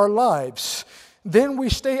in our lives. Then we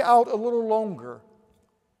stay out a little longer.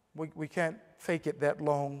 We can't fake it that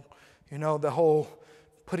long. You know, the whole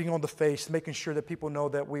putting on the face, making sure that people know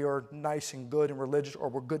that we are nice and good and religious, or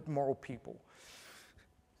we're good moral people.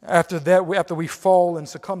 After that, after we fall and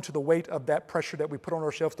succumb to the weight of that pressure that we put on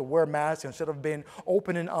ourselves to wear masks instead of being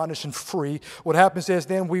open and honest and free, what happens is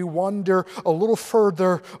then we wander a little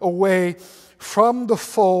further away from the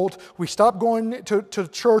fold. We stop going to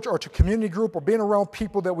church or to community group or being around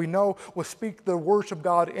people that we know will speak the words of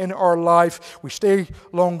God in our life. We stay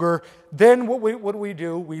longer. Then what do we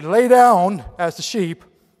do? We lay down as the sheep.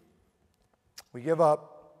 We give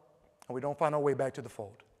up, and we don't find our way back to the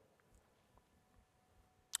fold.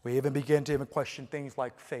 We even begin to question things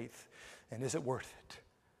like faith, and is it worth it?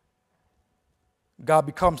 God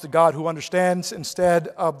becomes the God who understands instead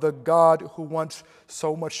of the God who wants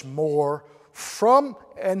so much more from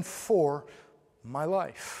and for my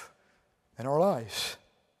life and our lives.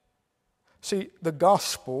 See, the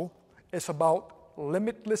gospel is about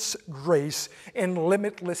limitless grace and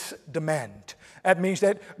limitless demand. That means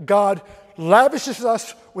that God lavishes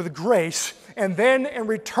us with grace, and then in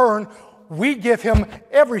return, we give Him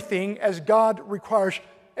everything as God requires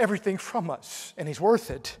everything from us, and He's worth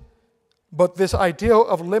it. But this ideal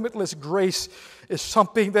of limitless grace is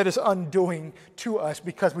something that is undoing to us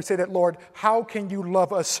because we say that, Lord, how can you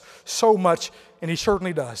love us so much? And He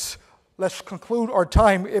certainly does. Let's conclude our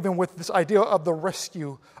time even with this idea of the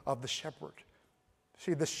rescue of the shepherd.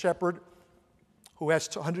 See, the shepherd who has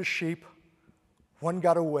 100 sheep, one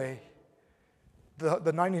got away.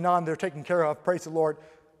 The 99 they're taken care of, praise the Lord.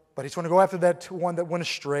 But He's going to go after that one that went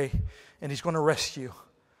astray, and He's going to rescue.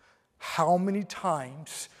 How many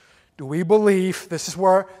times do we believe, this is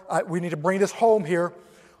where we need to bring this home here,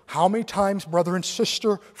 how many times, brother and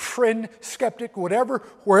sister, friend, skeptic,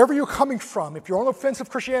 wherever you're coming from, if you're on the fence of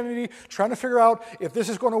Christianity, trying to figure out if this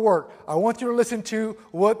is going to work, I want you to listen to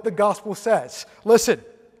what the gospel says. Listen,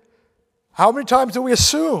 how many times do we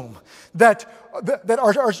assume that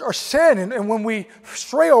our sin, and when we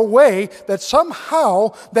stray away, that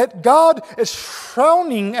somehow that God is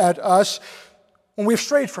frowning at us when we've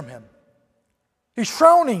strayed from Him? He's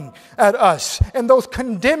frowning at us, and those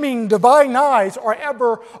condemning divine eyes are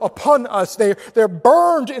ever upon us. They're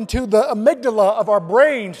burned into the amygdala of our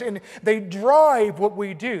brains, and they drive what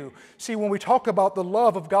we do. See, when we talk about the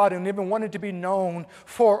love of God and even wanting to be known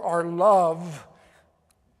for our love,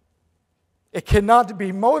 it cannot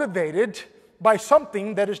be motivated by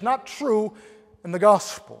something that is not true in the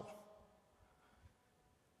gospel.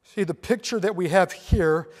 See, the picture that we have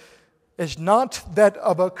here is not that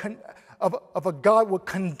of a God with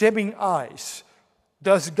condemning eyes.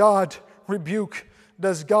 Does God rebuke?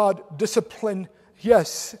 Does God discipline?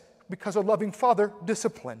 Yes, because a loving Father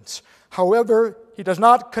disciplines. However, He does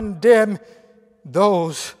not condemn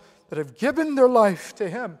those that have given their life to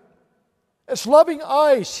Him. It's loving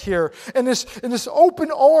eyes here, and this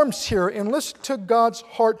open arms here, and listen to God's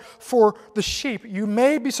heart for the sheep. You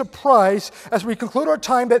may be surprised as we conclude our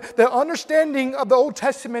time that the understanding of the Old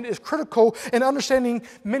Testament is critical in understanding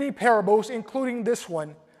many parables, including this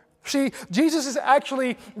one. See, Jesus is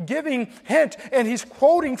actually giving hint, and He's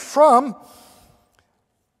quoting from,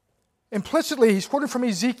 implicitly, He's quoting from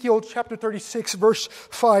Ezekiel chapter 36, verse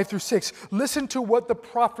 5 through 6. Listen to what the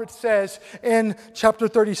prophet says in chapter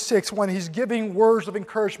 36 when he's giving words of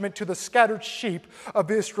encouragement to the scattered sheep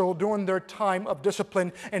of Israel during their time of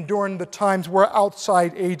discipline and during the times where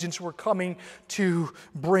outside agents were coming to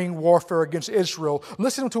bring warfare against Israel.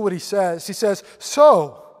 Listen to what he says. He says,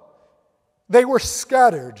 "So they were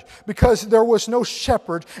scattered because there was no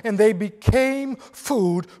shepherd, and they became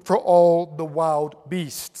food for all the wild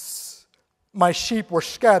beasts. My sheep were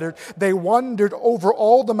scattered. They wandered over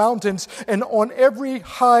all the mountains and on every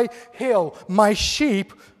high hill. My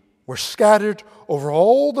sheep were scattered over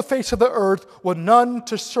all the face of the earth with none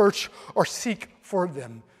to search or seek for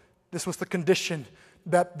them." This was the condition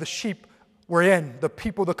that the sheep were in, the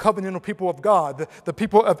people, the covenantal people of God, the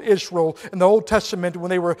people of Israel in the Old Testament when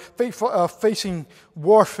they were facing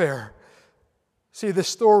warfare. See, this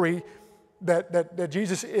story that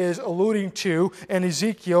Jesus is alluding to in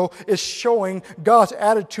Ezekiel is showing God's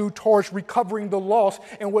attitude towards recovering the lost.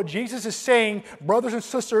 And what Jesus is saying, brothers and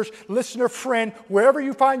sisters, listener, friend, wherever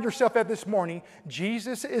you find yourself at this morning,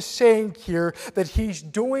 Jesus is saying here that He's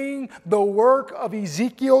doing the work of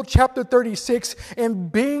Ezekiel chapter 36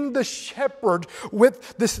 and being the shepherd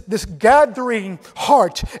with this gathering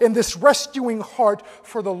heart and this rescuing heart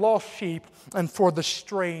for the lost sheep and for the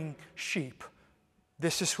straying sheep.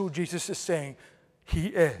 This is who Jesus is saying He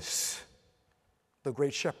is, the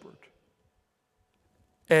great shepherd.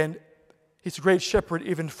 And He's a great shepherd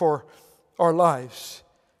even for our lives.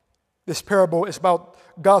 This parable is about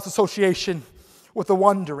God's association with the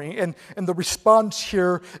wandering. And the response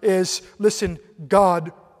here is, listen,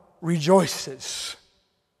 God rejoices.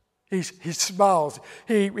 He smiles.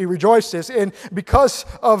 He rejoices. And because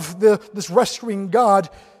of this rescuing God,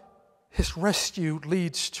 His rescue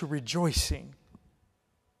leads to rejoicing.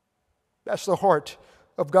 That's the heart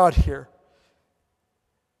of God here.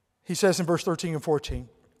 He says in verse 13 and 14,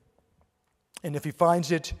 and if He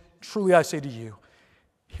finds it, truly I say to you,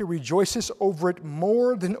 He rejoices over it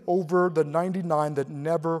more than over the 99 that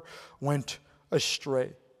never went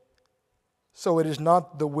astray. So it is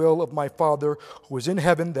not the will of my Father who is in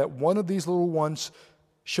heaven that one of these little ones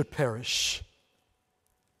should perish.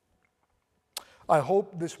 I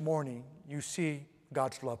hope this morning you see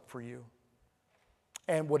God's love for you.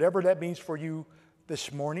 And whatever that means for you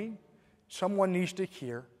this morning, someone needs to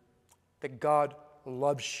hear that God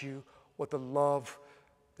loves you with a love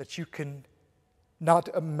that you can not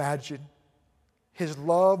imagine. His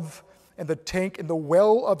love and the tank and the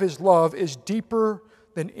well of His love is deeper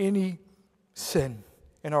than any sin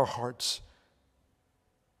in our hearts.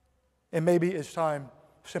 And maybe it's time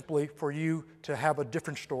simply for you to have a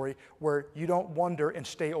different story where you don't wonder and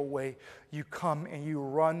stay away. You come and you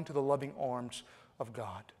run to the loving arms of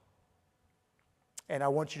God. And I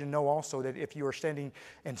want you to know also that if you are standing,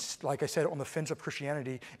 and like I said, on the fence of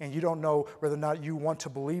Christianity, and you don't know whether or not you want to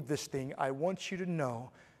believe this thing, I want you to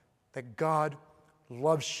know that God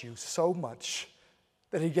loves you so much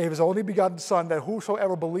that He gave His only begotten Son, that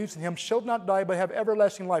whosoever believes in Him shall not die but have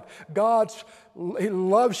everlasting life. He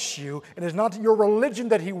loves you, and it's not your religion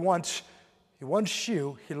that He wants. He wants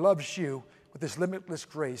you. He loves you with His limitless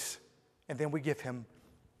grace, and then we give Him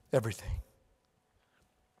everything.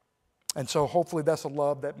 And so hopefully that's a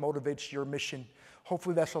love that motivates your mission.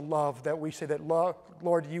 Hopefully that's a love that we say that,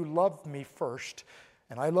 Lord, you loved me first,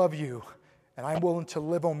 and I love you, and I'm willing to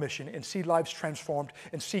live on mission and see lives transformed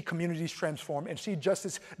and see communities transformed and see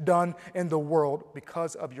justice done in the world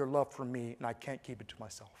because of your love for me, and I can't keep it to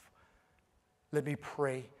myself. Let me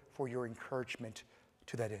pray for your encouragement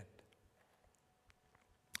to that end.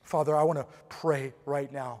 Father, I want to pray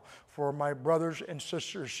right now for my brothers and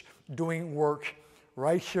sisters doing work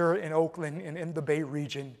right here in Oakland and in the Bay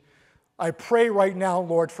region. I pray right now,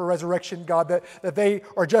 Lord, for Resurrection, God, that they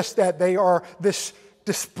are just that. They are this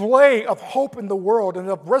display of hope in the world and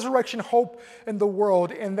of resurrection hope in the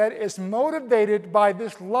world, and that is motivated by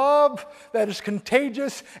this love that is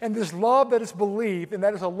contagious and this love that is believed, and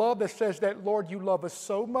that is a love that says that, Lord, you love us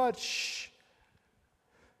so much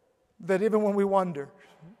that even when we wander,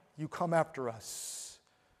 you come after us,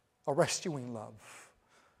 a rescuing love.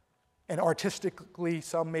 And artistically,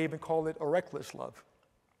 some may even call it a reckless love.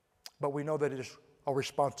 But we know that it is a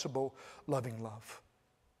responsible, loving love.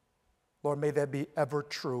 Lord, may that be ever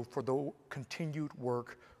true for the continued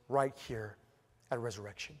work right here at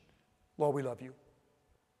Resurrection. Lord, we love you.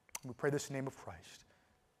 We pray this in the name of Christ.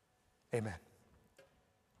 Amen.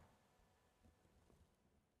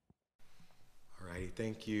 All right,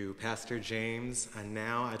 thank you, Pastor James. And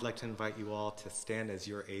now I'd like to invite you all to stand as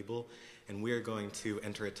you're able, and we are going to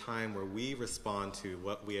enter a time where we respond to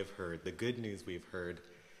what we have heard, the good news we've heard,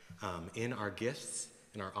 in our gifts,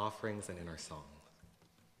 in our offerings, and in our song.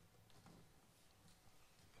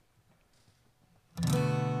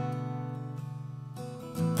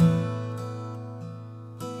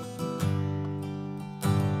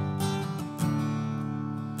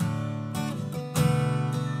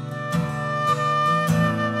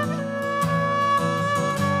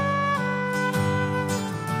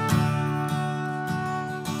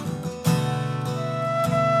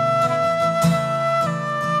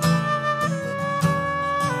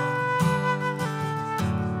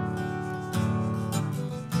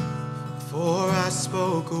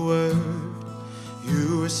 Spoke a word,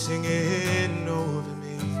 you were singing over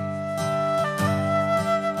me.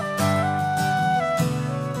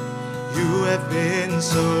 You have been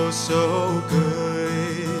so, so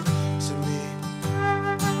good to me.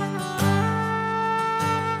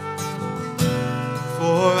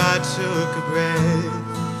 For I took a breath,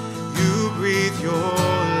 you your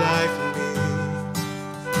life for me.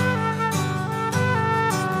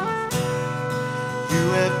 You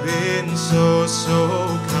have been so,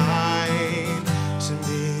 so kind to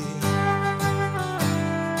me.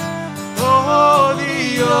 Oh,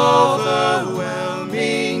 the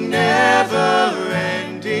overwhelming,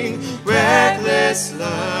 never-ending, reckless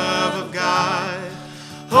love of God.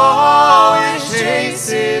 Oh, it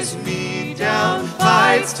chases me down,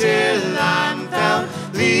 fights till I'm found,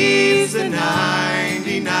 leaves the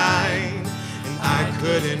 99, and I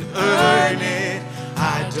couldn't earn it,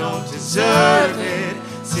 I don't deserve it,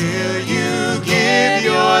 till you give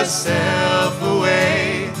yourself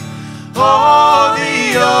away. Oh,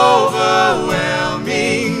 the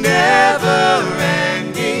overwhelming,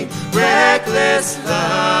 never-ending, reckless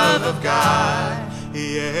love of God.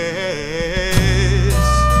 Yes.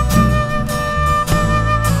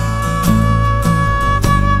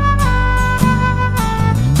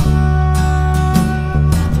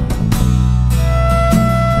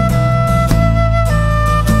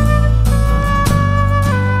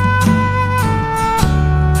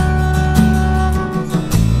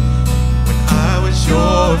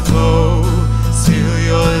 Flow, still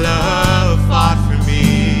your love fought for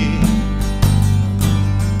me.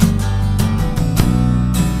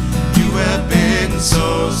 You have been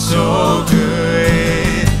so, so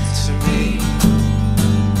good to me.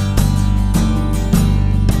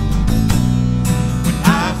 When I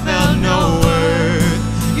felt no worth,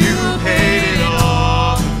 you paid it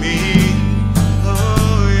all for me.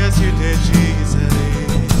 Oh, yes, you did, Jesus.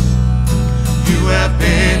 You have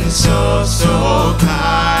been so, so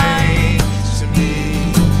kind to me.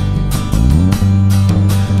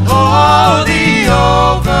 Oh, the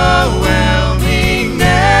overwhelming,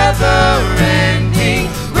 never-ending,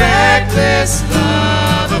 reckless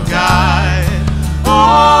love of God.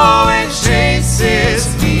 Oh, it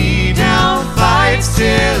chases me down, fights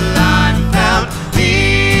till I'm found,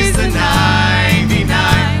 leaves the 99,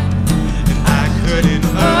 and I couldn't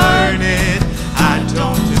earn it, I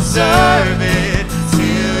don't deserve it,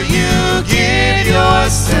 give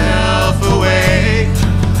yourself away.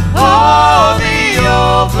 Oh, the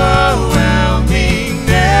overwhelming,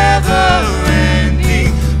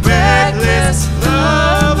 never-ending, reckless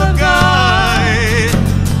love of God.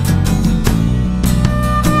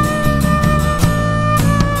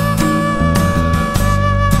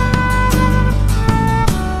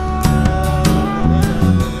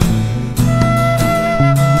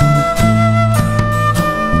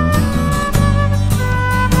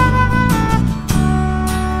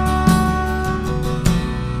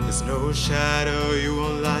 Shadow you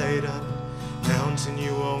won't light up, mountain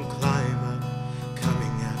you won't climb up,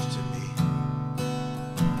 coming after me.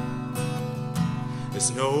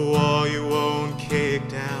 There's no wall you won't kick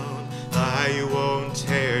down, lie you won't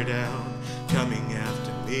tear down, coming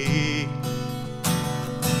after me.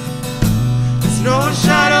 There's no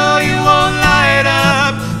shadow you won't light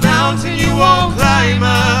up, mountain you won't climb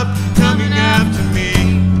up, coming after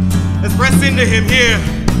me. Let's press into him here.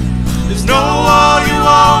 There's no wall you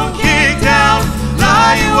won't kick down,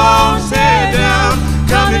 lie you won't tear down,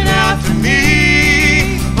 coming after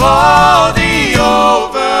me. Oh, the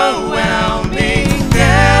overwhelming,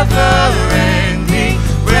 never-ending,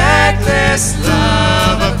 reckless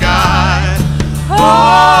love of God.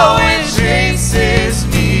 Oh, it chases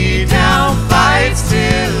me down, fights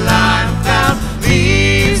till I'm found,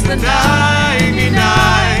 leaves the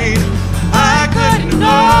 99. I couldn't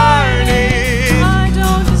earn it,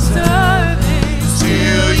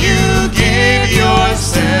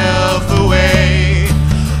 yourself away.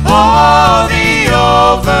 Oh, the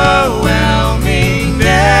overwhelming,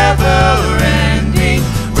 never-ending,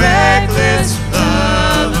 reckless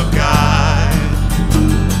love of God.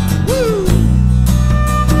 Woo.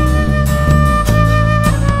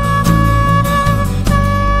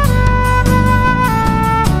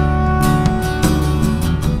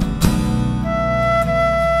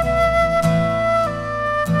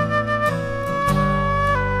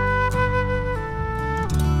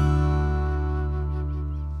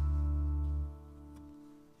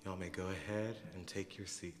 Y'all may go ahead and take your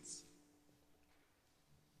seats.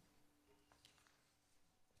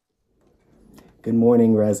 Good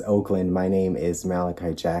morning, Res Oakland. My name is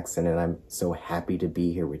Malachi Jackson, and I'm so happy to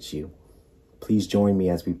be here with you. Please join me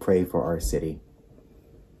as we pray for our city.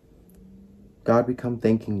 God, we come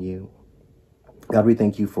thanking you. God, we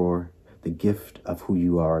thank you for the gift of who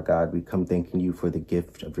you are. God, we come thanking you for the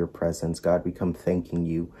gift of your presence. God, we come thanking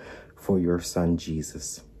you for your son,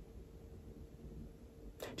 Jesus.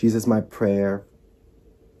 Jesus, my prayer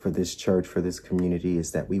for this church, for this community,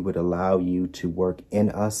 is that we would allow you to work in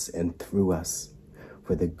us and through us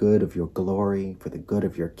for the good of your glory, for the good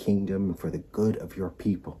of your kingdom, and for the good of your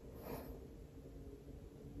people.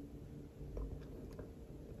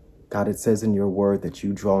 God, it says in your word that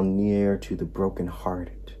you draw near to the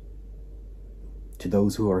brokenhearted, to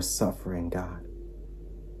those who are suffering, God.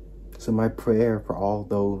 So my prayer for all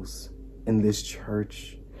those in this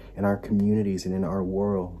church, in our communities, and in our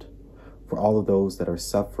world, for all of those that are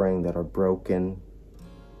suffering, that are broken,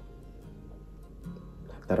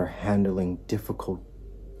 that are handling difficult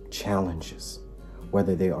challenges,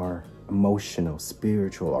 whether they are emotional,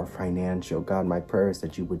 spiritual, or financial. God, my prayer is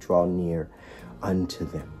that you would draw near unto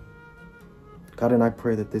them. God, and I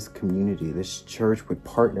pray that this community, this church would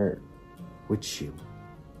partner with you,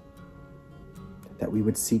 that we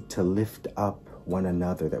would seek to lift up one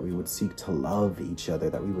another, that we would seek to love each other,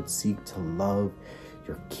 that we would seek to love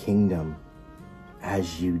your kingdom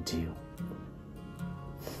as you do.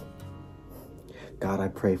 God, I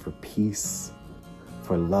pray for peace,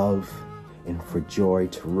 for love, and for joy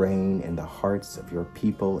to reign in the hearts of your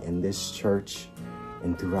people in this church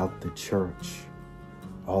and throughout the church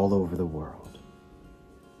all over the world.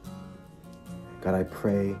 God, I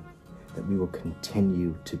pray that we will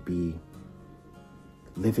continue to be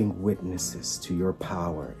living witnesses to your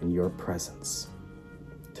power and your presence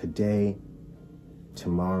today,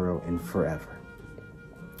 tomorrow, and forever.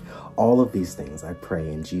 All of these things I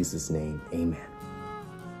pray in Jesus' name, amen.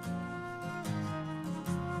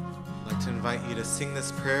 I'd like to invite you to sing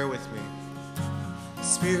this prayer with me.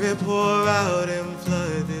 Spirit, pour out and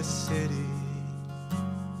flood this city.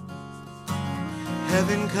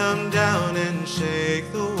 Heaven, come down and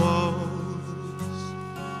shake the walls.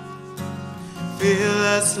 Fill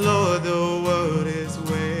us, Lord, the world is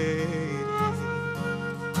waiting.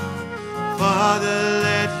 Father,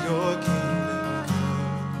 let your kingdom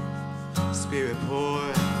come. Spirit, pour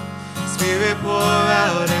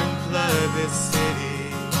out and flood this city.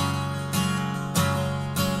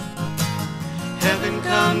 Heaven,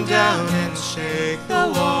 come down and shake the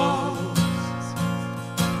walls.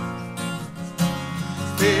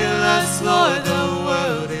 Fill us, Lord, the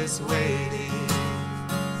world is waiting.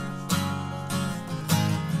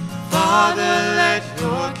 Father, let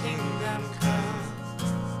your kingdom come.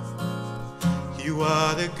 You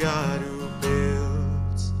are the God who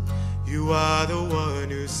builds. You are the one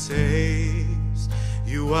who saves.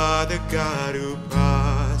 You are the God who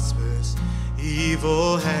prospers.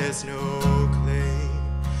 Evil has no claim.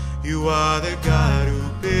 You are the God who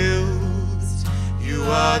builds. You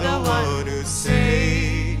are the one who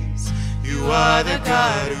saves. You are the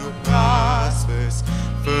God who prospers.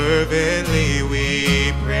 Fervently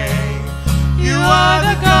we pray. You are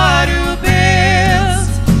the God who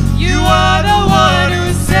builds. You are the one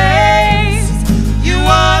who saves. You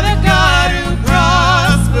are the God who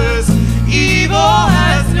prospers. Evil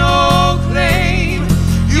has no claim.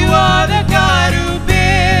 You are the God who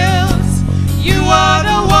builds. You are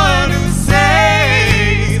the one who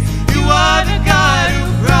saves. You are the God who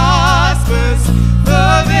prospers.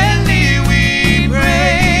 Fervently we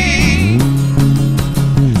pray.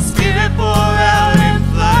 Spirit, pour out and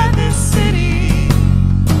flood this city.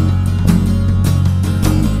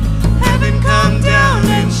 Heaven, come down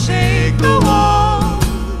and shake the walls.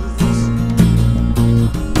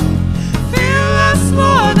 Fill us,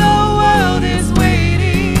 Lord, the world is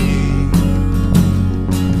waiting.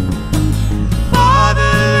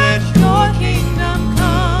 Father, let your kingdom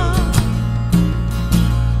come.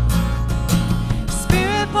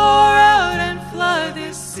 Spirit, pour out and flood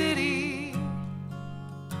this city.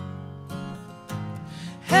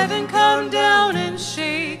 Heaven, come down and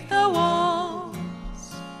shake the walls.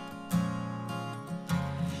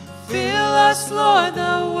 Fill us, Lord,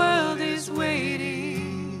 the world is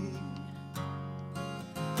waiting.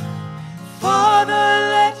 Father,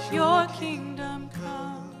 let your kingdom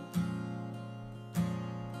come.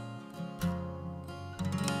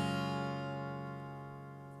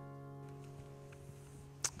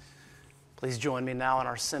 Please join me now in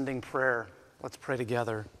our sending prayer. Let's pray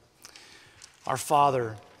together. Our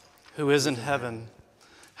Father, who is in heaven,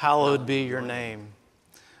 hallowed be your name.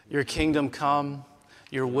 Your kingdom come,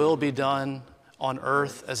 your will be done on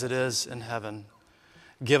earth as it is in heaven.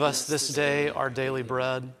 Give us this day our daily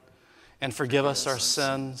bread, and forgive us our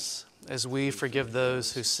sins as we forgive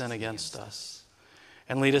those who sin against us.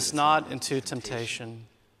 And lead us not into temptation,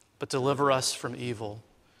 but deliver us from evil.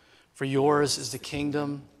 For yours is the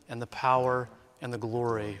kingdom and the power and the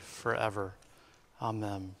glory forever.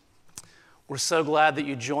 Amen. We're so glad that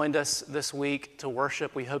you joined us this week to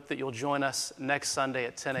worship. We hope that you'll join us next Sunday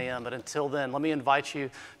at 10 a.m. But until then, let me invite you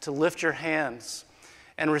to lift your hands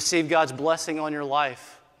and receive God's blessing on your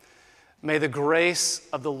life. May the grace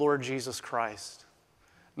of the Lord Jesus Christ,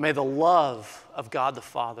 May the love of God the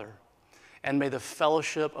Father and may the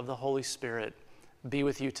fellowship of the Holy Spirit be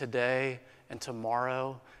with you today and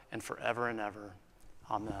tomorrow and forever and ever.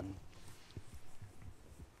 Amen.